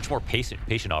kind of a much more patient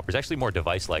opera. He's actually more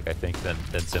device-like, I think, than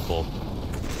Simple,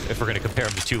 if we're going to compare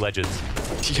him to 2 legends.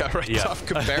 Yeah, right. Yeah. Tough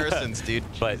comparisons, dude.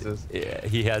 But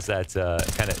he has that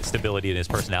kind of stability in his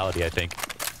personality, I think.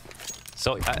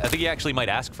 So I think he actually might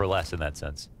ask for less in that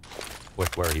sense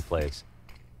with where he plays.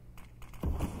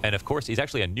 And of course, he's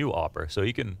actually a new opera, so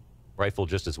he can rifle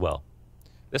just as well.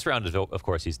 This round, of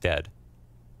course, he's dead.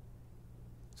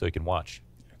 So he can watch.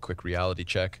 A quick reality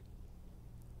check.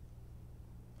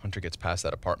 Hunter gets past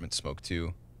that apartment smoke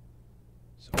too.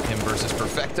 So him versus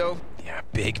Perfecto. Yeah,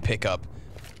 big pickup.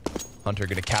 Hunter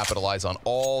gonna capitalize on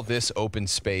all this open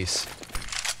space.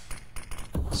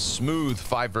 Smooth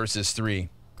 5 versus 3.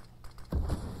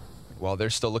 While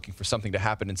they're still looking for something to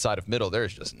happen inside of middle,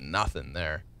 there's just nothing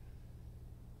there.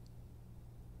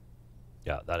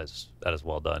 Yeah, that is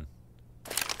well done.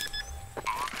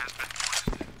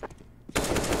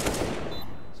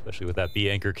 Especially with that B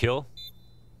anchor kill.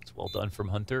 It's well done from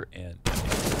Hunter, and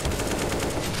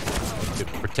could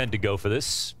pretend to go for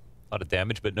this. A lot of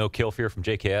damage, but no kill fear from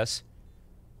JKS.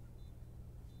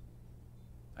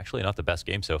 Actually, not the best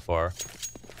game so far.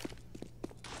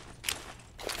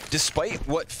 Despite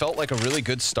what felt like a really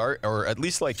good start, or at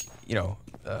least like,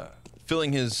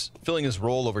 filling his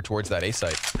role over towards that A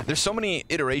site. There's so many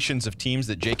iterations of teams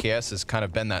that JKS has kind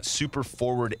of been that super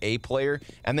forward A player,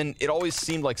 and then it always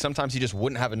seemed like sometimes he just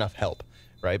wouldn't have enough help,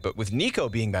 right? But with Nico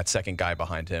being that second guy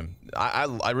behind him,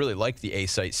 I really like the A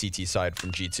site CT side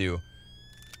from G2.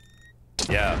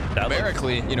 Yeah.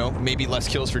 Numerically, you know, maybe less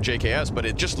kills for JKS, but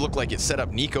it just looked like it set up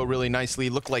Nico really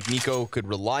nicely. Looked like Nico could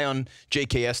rely on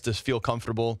JKS to feel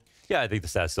comfortable. Yeah, I think the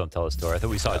stats don't tell a story. I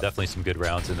think we saw definitely some good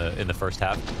rounds in the first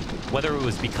half. Whether it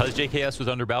was because JKS was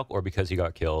under Balk or because he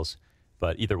got kills,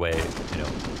 but either way, you know,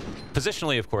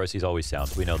 positionally, of course, he's always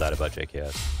sound. We know that about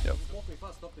JKS. Yep.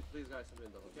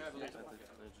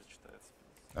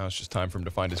 Now it's just time for him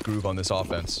to find his groove on this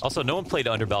offense. Also, no one played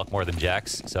under Balk more than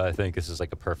Jax, so I think this is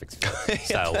like a perfect fit,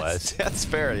 style-wise. That's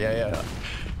fair, yeah.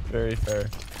 Very fair.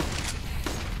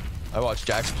 I watched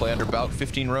Jax play under Balk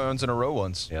 15 rounds in a row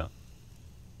once. Yeah.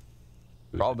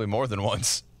 Probably more than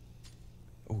once.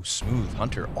 Oh, smooth.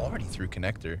 Hunter already through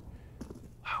connector.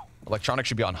 Wow. Electronic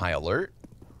should be on high alert,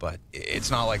 but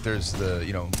it's not like there's the,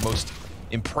 you know, most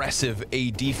impressive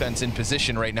A defense in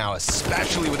position right now,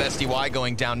 especially with SDY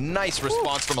going down. Nice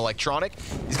response from Electronic.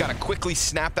 He's got to quickly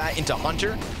snap that into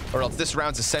Hunter, or else this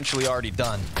round's essentially already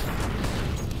done.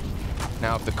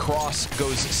 Now, if the cross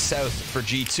goes south for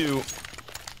G2,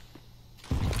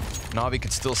 Na'Vi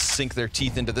could still sink their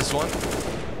teeth into this one.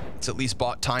 It's at least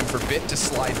bought time for Bit to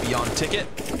slide beyond Ticket.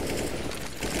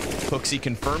 Hooksy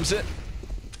confirms it.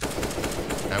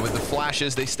 And with the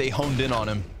flashes, they stay honed in on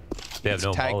him. They have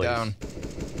no tagged mollies. down.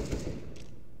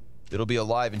 It'll be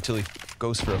alive until he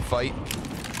goes for a fight.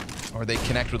 Or they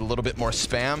connect with a little bit more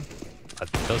spam.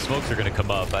 Those smokes are going to come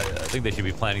up. I think they should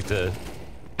be planning to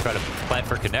try to plant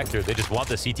for connector. They just want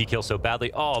the CT kill so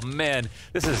badly. Oh, man.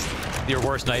 This is your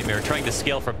worst nightmare, trying to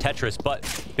scale from Tetris, but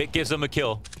Bit gives them a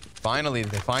kill. Finally,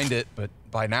 they find it, but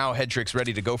by now, Headtrick's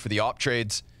ready to go for the op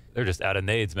trades. They're just out of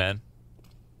nades, man.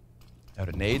 Out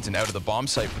of nades and out of the bomb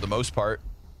site for the most part.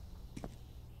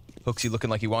 Hooksy looking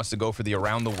like he wants to go for the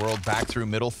around the world back through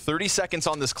middle. 30 seconds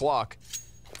on this clock.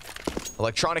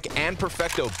 Electronic and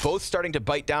Perfecto both starting to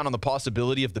bite down on the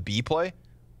possibility of the B play.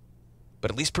 But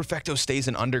at least Perfecto stays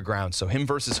in underground, so him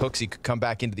versus Hooksy could come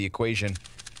back into the equation.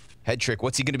 Headtrick,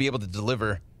 what's he going to be able to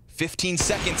deliver? 15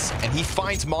 seconds, and he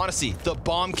finds m0NESY, the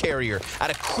bomb carrier,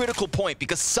 at a critical point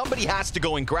because somebody has to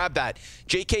go and grab that.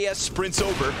 JKS sprints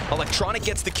over, Electronic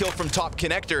gets the kill from top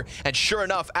connector, and sure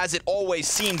enough, as it always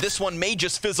seemed, this one may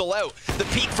just fizzle out. The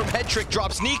peek from Headtrick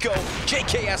drops Nico,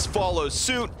 JKS follows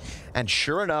suit, and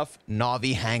sure enough,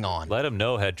 Na'Vi hang on. Let him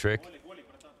know, Headtrick.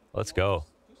 Let's go.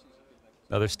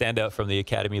 Another standout from the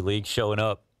Academy League showing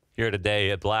up here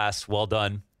today at Blast. Well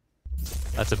done.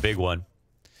 That's a big one.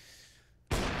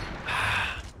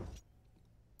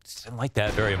 Didn't like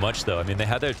that very much, though. I mean, they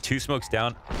had their 2 smokes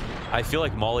down. I feel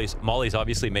like mollies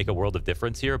obviously make a world of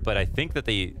difference here, but I think that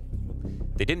they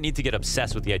didn't need to get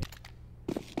obsessed with the idea.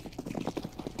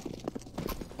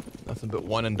 Nothing but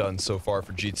one and done so far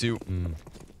for G2.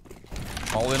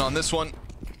 All in on this one.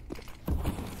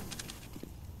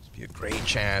 This would be a great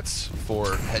chance for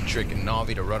Headtrick and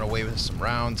Na'Vi to run away with some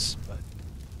rounds, but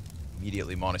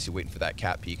immediately m0NESY waiting for that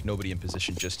cat peek. Nobody in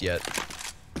position just yet.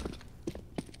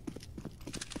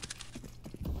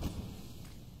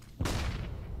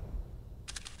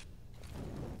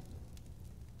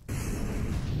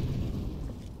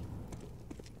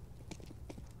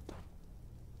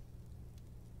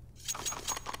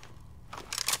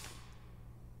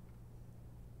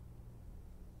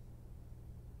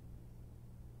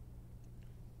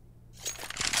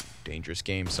 Dangerous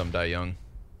game, some die young.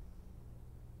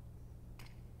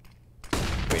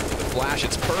 Wait for the flash,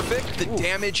 it's perfect. The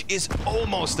damage is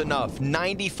almost enough.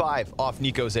 95 off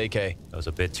Nico's AK. That was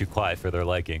a bit too quiet for their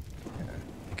liking. Yeah,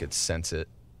 you could sense it.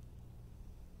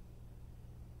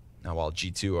 Now while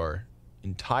G2 are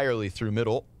entirely through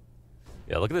middle.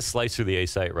 Yeah, look at this slice through the A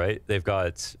site, right? They've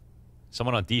got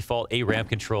someone on default, A ramp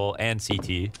control, and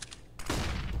CT.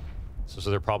 So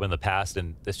they're probably in the past,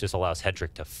 and this just allows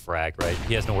Headtrick to frag, right?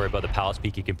 He has to worry about the Palace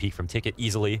peek. He can peek from Ticket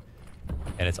easily.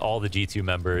 And it's all the G2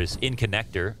 members in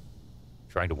connector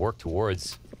trying to work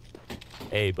towards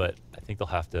A, but I think they'll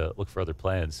have to look for other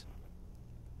plans.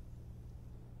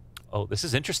 Oh, this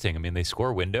is interesting. I mean, they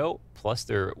score window, plus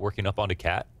they're working up onto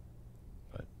Cat.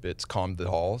 But Bits calmed the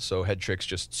hall, so Headtrick's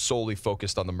just solely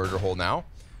focused on the murder hole now.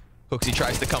 Hooksy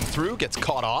tries to come through, gets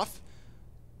caught off.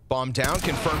 Bomb down,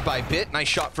 confirmed by Bit. Nice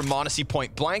shot from m0NESY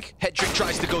point blank. Headtrick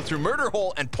tries to go through murder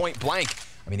hole and point blank.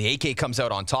 I mean, the AK comes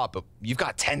out on top, but you've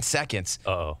got 10 seconds.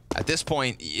 Uh-oh. At this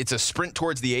point, it's a sprint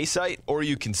towards the A site, or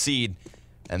you concede,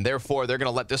 and therefore they're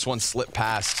going to let this one slip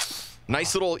past.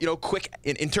 Nice little, you know, quick,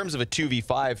 in terms of a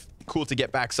 2v5, cool to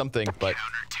get back something, but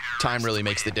time really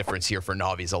makes the difference here for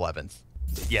Na'Vi's 11th.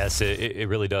 Yes, it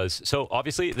really does. So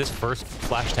obviously, this first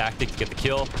flash tactic to get the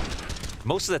kill,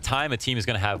 most of the time, a team is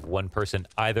going to have one person,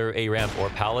 either A-Ramp or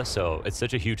Palace, so it's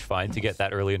such a huge find to get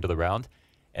that early into the round.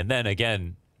 And then,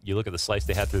 again, you look at the slice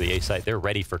they had through the A site, they're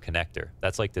ready for connector.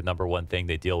 That's like the #1 thing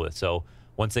they deal with. So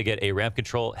once they get A-Ramp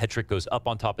control, Hetrick goes up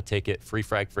on top of Ticket, free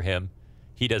frag for him.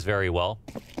 He does very well.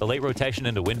 The late rotation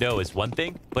into window is one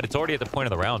thing, but it's already at the point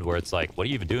of the round where it's like, what are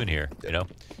you even doing here? You know,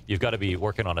 you've got to be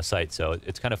working on a site, so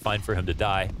it's kind of fine for him to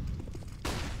die.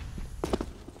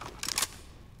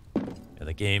 And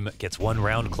the game gets one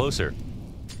round closer.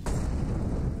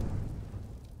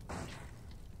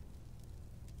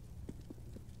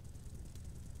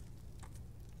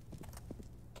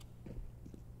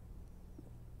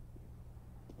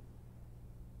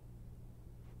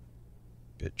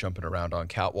 Bit jumping around on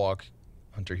catwalk.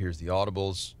 Hunter hears the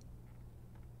audibles.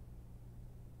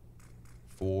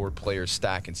 4 players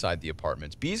stack inside the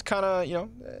apartments. B's kind of, you know,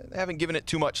 they haven't given it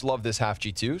too much love this half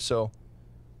G2, so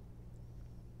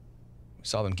we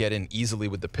saw them get in easily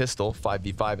with the pistol.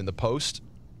 5v5 in the post.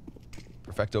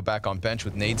 Perfecto back on bench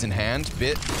with nades in hand.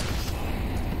 Bit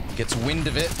gets wind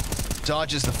of it.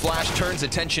 Dodges the flash, turns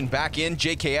attention back in.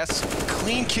 JKS,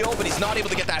 clean kill, but he's not able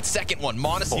to get that second one.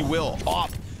 Monacy will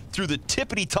off through the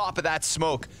tippity top of that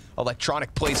smoke.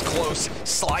 Electronic plays close,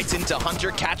 slides into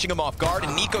Hunter, catching him off guard,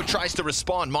 and Nico tries to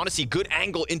respond. Monacy, good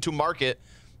angle into market.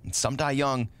 And Sumdai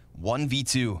Young,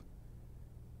 1v2.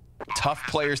 Tough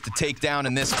players to take down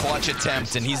in this clutch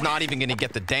attempt, and he's not even gonna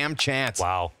get the damn chance.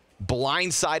 Wow.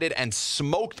 Blindsided and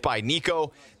smoked by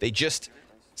Nico. They just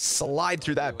slide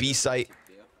through that B site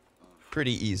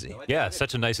pretty easy. Yeah,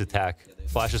 such a nice attack.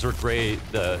 Flashes were great.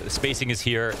 The spacing is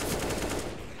here.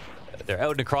 They're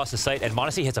out and across the site, and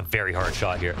Monacy hits a very hard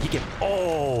shot here. He can,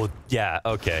 oh, yeah,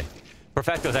 okay.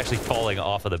 Perfecto's actually falling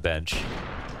off of the bench.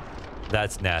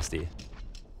 That's nasty.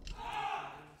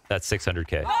 That's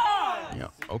 600K. Yeah,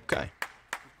 okay.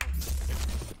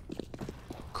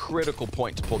 Critical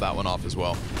point to pull that one off as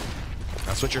well.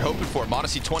 That's what you're hoping for.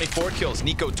 Monacy 24 kills,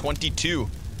 Nico 22.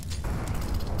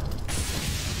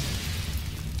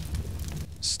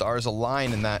 Stars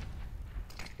align in that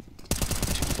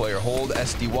two-player hold.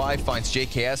 SDY finds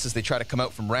JKS as they try to come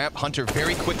out from ramp. Hunter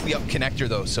very quickly up connector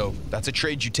though, so that's a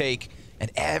trade you take.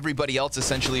 And everybody else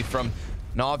essentially from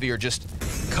Na'Vi are just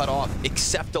cut off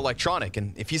except Electronic.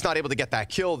 And if he's not able to get that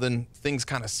kill, then things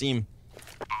kind of seem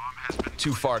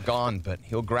too far gone, but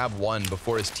he'll grab one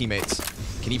before his teammates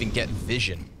can even get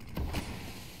vision.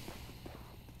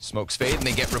 Smokes fade and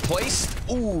they get replaced.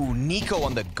 Ooh, Nico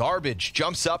on the garbage.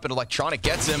 Jumps up and Electronic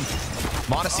gets him.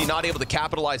 Monacy not able to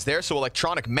capitalize there, so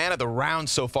Electronic man of the round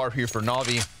so far here for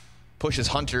Na'Vi. Pushes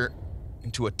Hunter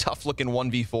into a tough-looking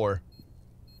 1v4.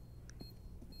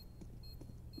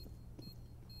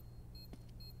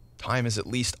 Time is at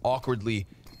least awkwardly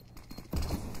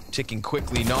ticking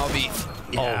quickly.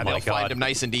 Na'Vi, yeah, they'll find him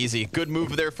nice and easy. Good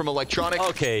move there from Electronic.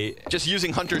 Okay. Just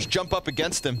using Hunter's jump up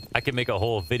against him. I could make a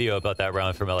whole video about that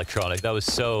round from Electronic. That was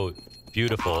so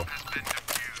beautiful.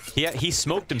 He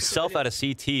smoked himself out of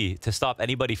CT to stop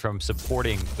anybody from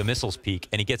supporting the missiles peak,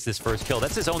 and he gets this first kill.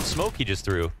 That's his own smoke he just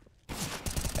threw.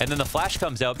 And then the flash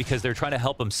comes out because they're trying to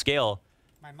help him scale,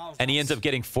 and he ends up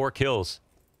getting 4 kills.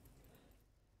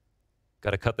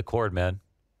 Gotta cut the cord, man.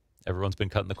 Everyone's been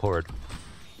cutting the cord.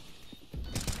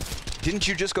 Didn't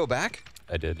you just go back?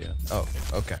 I did, yeah. Oh,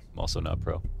 okay. I'm also not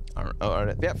pro. All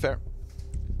right. Yeah, fair.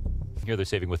 Here they're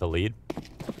saving with a lead.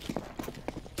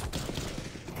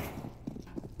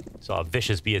 Saw a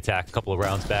vicious B attack a couple of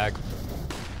rounds back.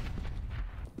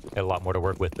 Got a lot more to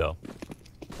work with, though.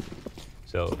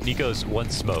 So, Nico's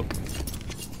one smoke.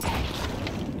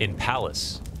 In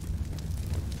Palace.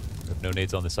 We have no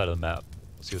nades on this side of the map.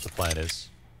 We'll see what the plan is.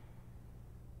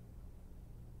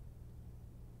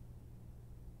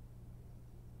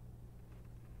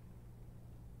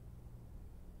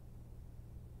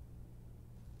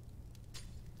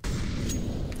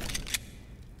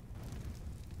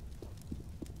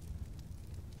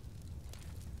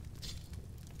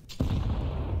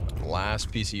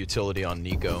 Last piece of utility on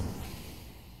Nico.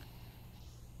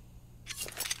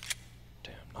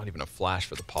 Damn, not even a flash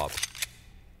for the pop.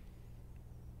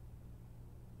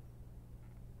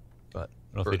 But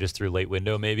I don't know if they just threw late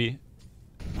window, maybe.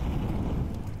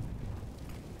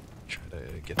 Try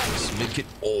to get this mid kit.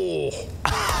 Oh!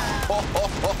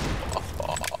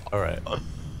 All right.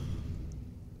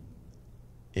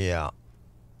 Yeah.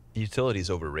 Utility's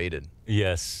overrated.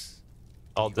 Yes.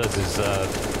 All it does is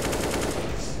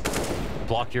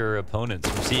block your opponents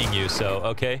from seeing you, so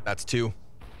okay. That's 2.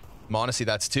 Monacy,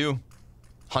 that's 2.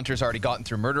 Hunter's already gotten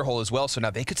through murder hole as well, so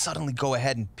now they could suddenly go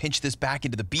ahead and pinch this back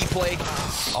into the B play.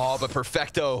 Oh, but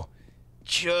Perfecto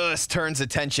just turns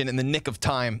attention in the nick of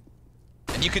time.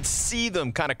 And you could see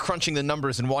them kind of crunching the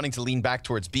numbers and wanting to lean back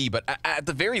towards B, but at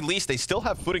the very least, they still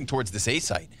have footing towards this A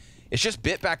site. It's just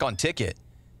bit back on ticket.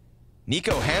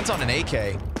 Nico hands on an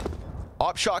AK.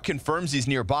 Op shot confirms he's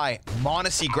nearby.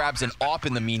 Monacy grabs an op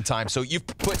in the meantime. So you've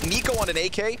put Nico on an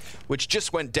AK, which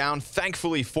just went down.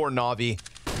 Thankfully for Na'Vi.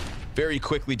 Very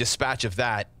quickly dispatch of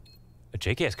that.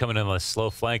 JKS coming in on a slow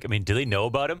flank. I mean, do they know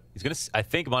about him? He's gonna. I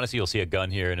think Monacy will see a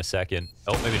gun here in a second.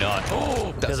 Oh, maybe not.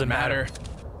 Oh, doesn't matter.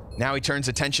 Now he turns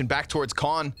attention back towards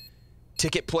Khan.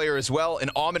 Ticket player as well. An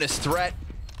ominous threat.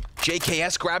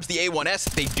 JKS grabs the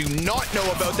A1S. They do not know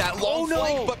about that long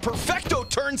flank, but Perfecto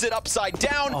turns it upside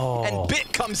down, and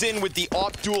Bit comes in with the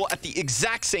op duel at the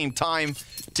exact same time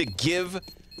to give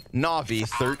Na'Vi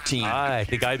 13. I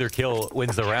think either kill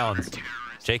wins the round.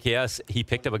 JKS, he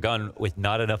picked up a gun with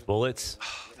not enough bullets.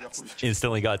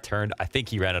 Instantly got turned. I think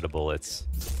he ran out of bullets.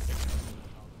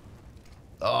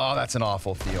 Oh, that's an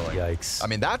awful feeling. Yikes. I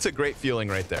mean, that's a great feeling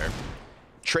right there.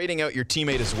 Trading out your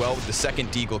teammate as well with the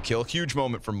second deagle kill. Huge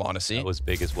moment for Monacy. That was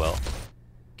big as well.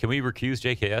 Can we recuse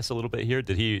JKS a little bit here?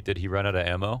 Did he run out of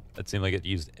ammo? That seemed like it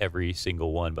used every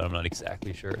single one, but I'm not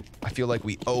exactly sure. I feel like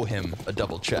we owe him a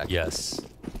double check. Yes.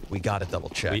 We got to double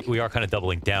check. We are kind of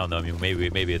doubling down though. I mean,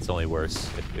 maybe it's only worse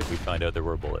if we find out there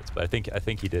were bullets, but I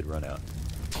think he did run out.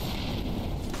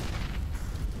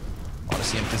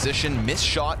 Monacy in position, missed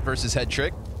shot versus head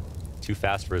trick. Too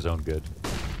fast for his own good.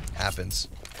 Happens.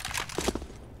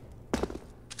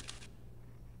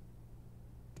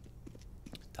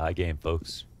 Tie game,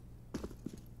 folks.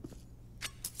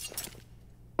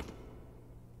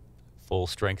 Full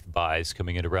strength buys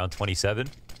coming in around 27.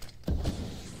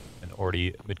 And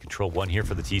already mid-control 1 here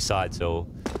for the T side, so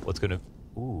what's gonna...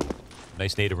 Ooh,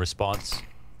 nice native response.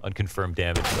 Unconfirmed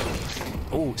damage, though.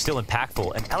 Oh, still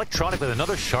impactful. And Electronic with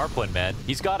another sharp one, man.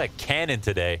 He's got a cannon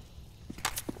today.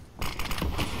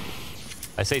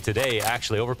 I say today,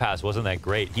 actually, Overpass wasn't that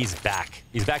great. He's back.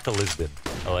 He's back to Lisbon,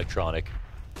 Electronic,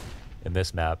 in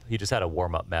this map. He just had a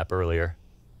warm-up map earlier.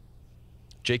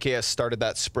 JKS started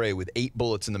that spray with 8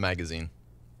 bullets in the magazine.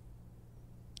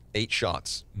 8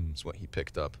 shots is what he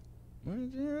picked up.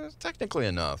 It's technically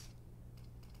enough.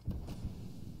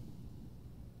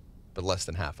 But less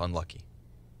than half. Unlucky.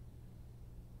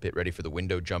 Bit ready for the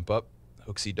window jump up.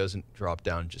 Hooksy doesn't drop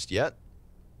down just yet.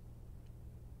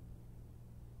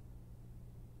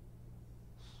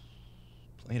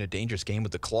 Playing a dangerous game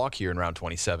with the clock here in round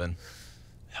 27.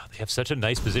 They have such a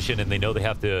nice position, and they know they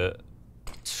have to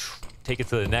take it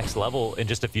to the next level in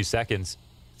just a few seconds.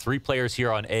 3 players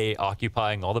here on A,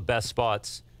 occupying all the best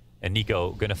spots. And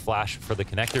Nico gonna flash for the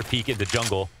connector peek into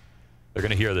jungle. They're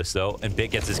gonna hear this, though, and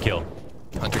Bit gets his kill.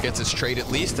 Hunter gets his trade at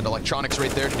least, and Electronic's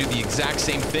right there to do the exact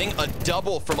same thing. A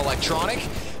double from Electronic.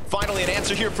 Finally, an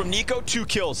answer here from Nico. 2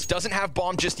 kills. Doesn't have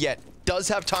bomb just yet. Does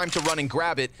have time to run and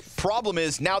grab it. Problem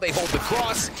is, now they hold the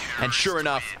cross, and sure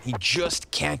enough, he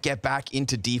just can't get back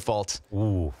into default.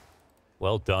 Ooh,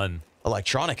 well done.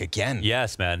 Electronic again.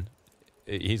 Yes, man.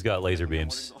 He's got laser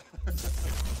beams.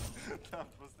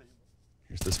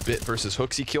 Here's this Bit versus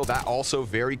Hooksy kill. That also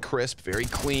very crisp, very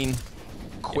clean.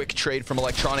 Quick trade from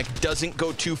Electronic. Doesn't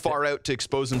go too far out to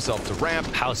expose himself to ramp.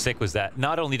 How sick was that?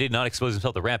 Not only did he not expose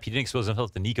himself to ramp, he didn't expose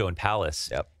himself to Nico and Palace.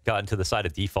 Yep. Got into the side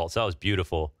of default, so that was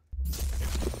beautiful.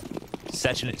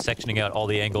 Sectioning out all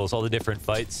the angles, all the different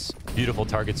fights. Beautiful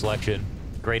target selection.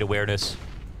 Great awareness.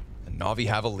 And Na'Vi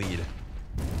have a lead.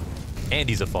 And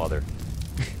he's a father.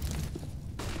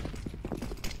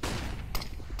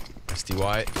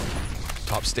 STY.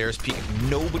 Top stairs peek.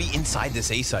 Nobody inside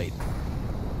this A site.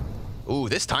 Ooh,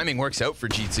 this timing works out for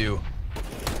G2.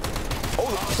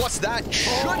 Oh, plus that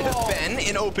should have been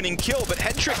an opening kill, but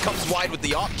Head Trick comes wide with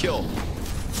the op kill.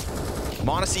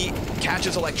 Monacy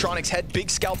catches Electronic's head. Big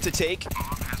scalp to take.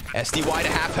 SDY to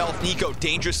half health. Nico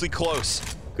dangerously close.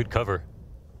 Good cover.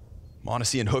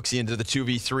 Monacy and Hooksy into the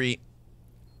 2v3.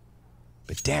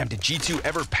 But damn, did G2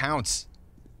 ever pounce?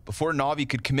 Before Na'Vi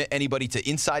could commit anybody to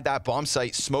inside that bomb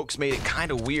site, Smokes made it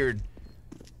kind of weird.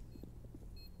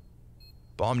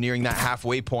 Bomb nearing that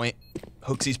halfway point.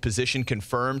 Hooksy's position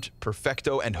confirmed.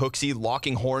 Perfecto and Hooksy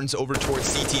locking horns over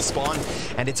towards CT spawn.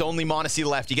 And it's only Monacy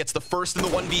left. He gets the first in the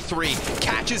 1v3.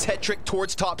 Catches Head Trick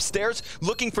towards top stairs.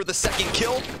 Looking for the second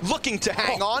kill. Looking to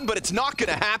hang on, but it's not going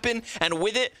to happen. And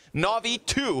with it, Na'Vi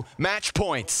 2 match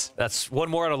points. That's one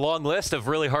more on a long list of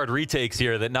really hard retakes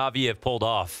here that Na'Vi have pulled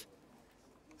off.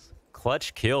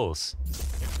 Clutch kills.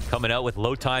 Coming out with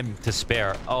low time to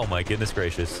spare. Oh my goodness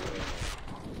gracious.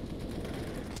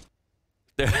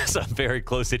 There's some very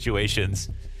close situations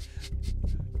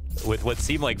with what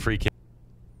seemed like free kill.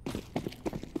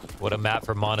 What a map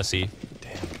for Damn.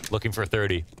 Looking for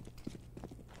 30.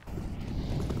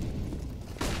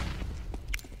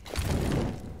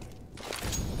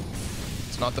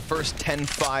 not the first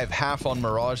 10-5 half on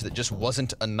Mirage that just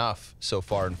wasn't enough so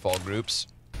far in fall groups.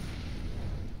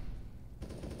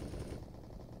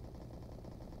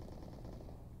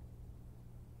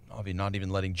 Navi not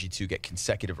even letting G2 get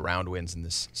consecutive round wins in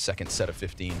this second set of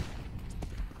 15.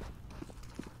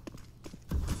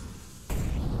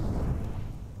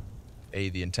 A,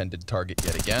 the intended target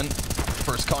yet again.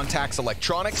 First contacts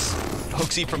electronics.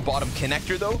 Hooksy from bottom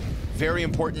connector though. Very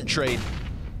important trade.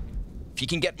 If you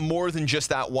can get more than just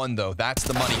that one though, that's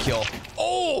the money kill.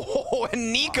 Oh,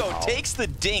 and Nico takes the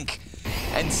dink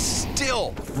and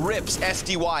still rips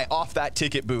SDY off that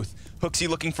ticket booth. Hooksy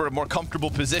looking for a more comfortable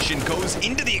position, goes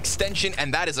into the extension,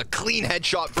 and that is a clean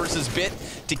headshot versus Bit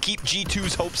to keep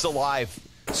G2's hopes alive.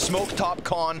 Smoke top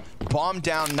con, bomb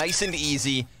down, nice and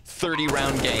easy,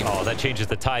 30-round game. Oh, that changes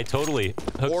the tie totally.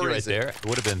 Hooksy right there. It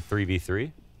would have been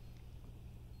 3v3.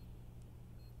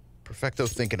 Perfecto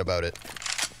thinking about it.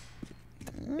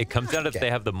 It comes down to if they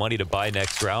have the money to buy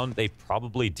next round. They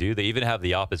probably do. They even have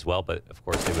the op as well, but of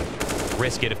course they would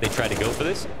risk it if they try to go for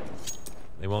this.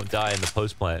 They won't die in the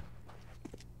post plant.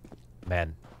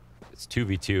 Man, it's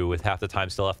 2v2 with half the time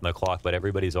still left on the clock, but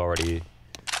everybody's already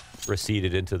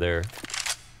receded into their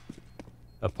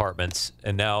apartments.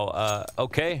 And now,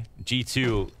 okay,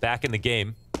 G2 back in the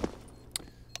game.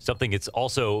 Something that's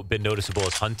also been noticeable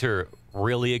is Hunter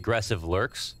really aggressive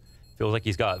lurks. Feels like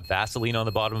he's got Vaseline on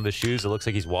the bottom of his shoes. It looks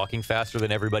like he's walking faster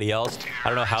than everybody else. I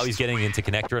don't know how he's getting into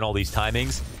connector and all these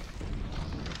timings,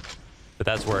 but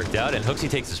that's worked out. And Hooksy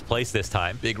takes his place this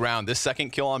time. Big round. This second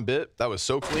kill on Bit, that was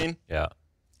so clean. Yeah.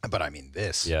 But I mean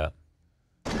this. Yeah.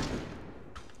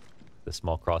 The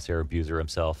small crosshair abuser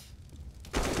himself.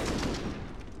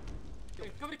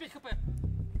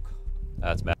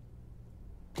 That's mad.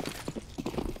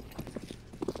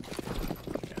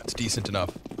 It's decent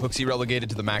enough. Hooksy relegated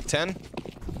to the MAC 10.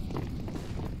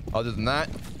 Other than that,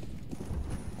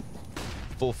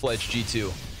 full-fledged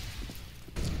G2.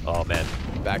 Oh, man.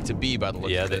 Back to B by the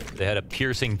look of it. They had a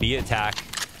piercing B attack,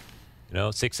 you know,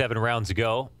 6-7 rounds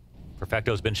ago.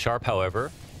 Perfecto's been sharp,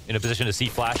 however, in a position to see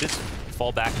flashes,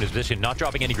 fall back in his position, not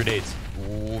dropping any grenades.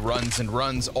 Ooh, runs and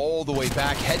runs all the way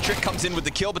back. Headtrick comes in with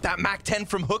the kill, but that MAC 10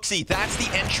 from Hooksy, that's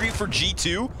the entry for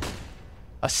G2.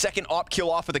 A second op kill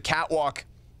off of the catwalk.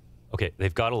 Okay,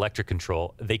 they've got electric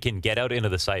control. They can get out into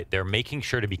the site. They're making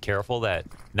sure to be careful that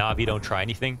Na'Vi don't try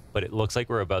anything, but it looks like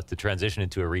we're about to transition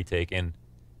into a retake, and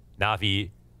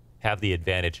Na'Vi have the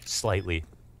advantage slightly.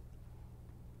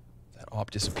 That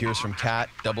op disappears from Cat,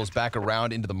 doubles back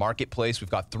around into the marketplace. We've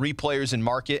got 3 players in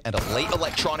market and a late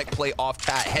electronic play off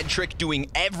Cat. Headtrick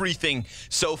doing everything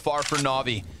so far for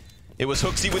Na'Vi. It was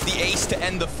Hooksy with the ace to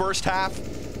end the first half.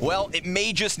 Well, it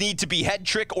may just need to be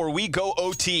Headtrick or we go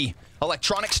OT.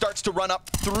 Electronic starts to run up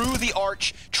through the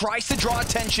arch, tries to draw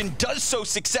attention, does so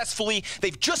successfully.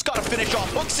 They've just got to finish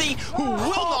off Hooksy, who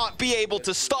will not be able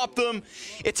to stop them.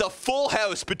 It's a full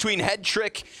house between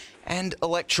Headtrick and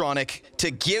Electronic to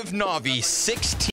give Na'Vi 16.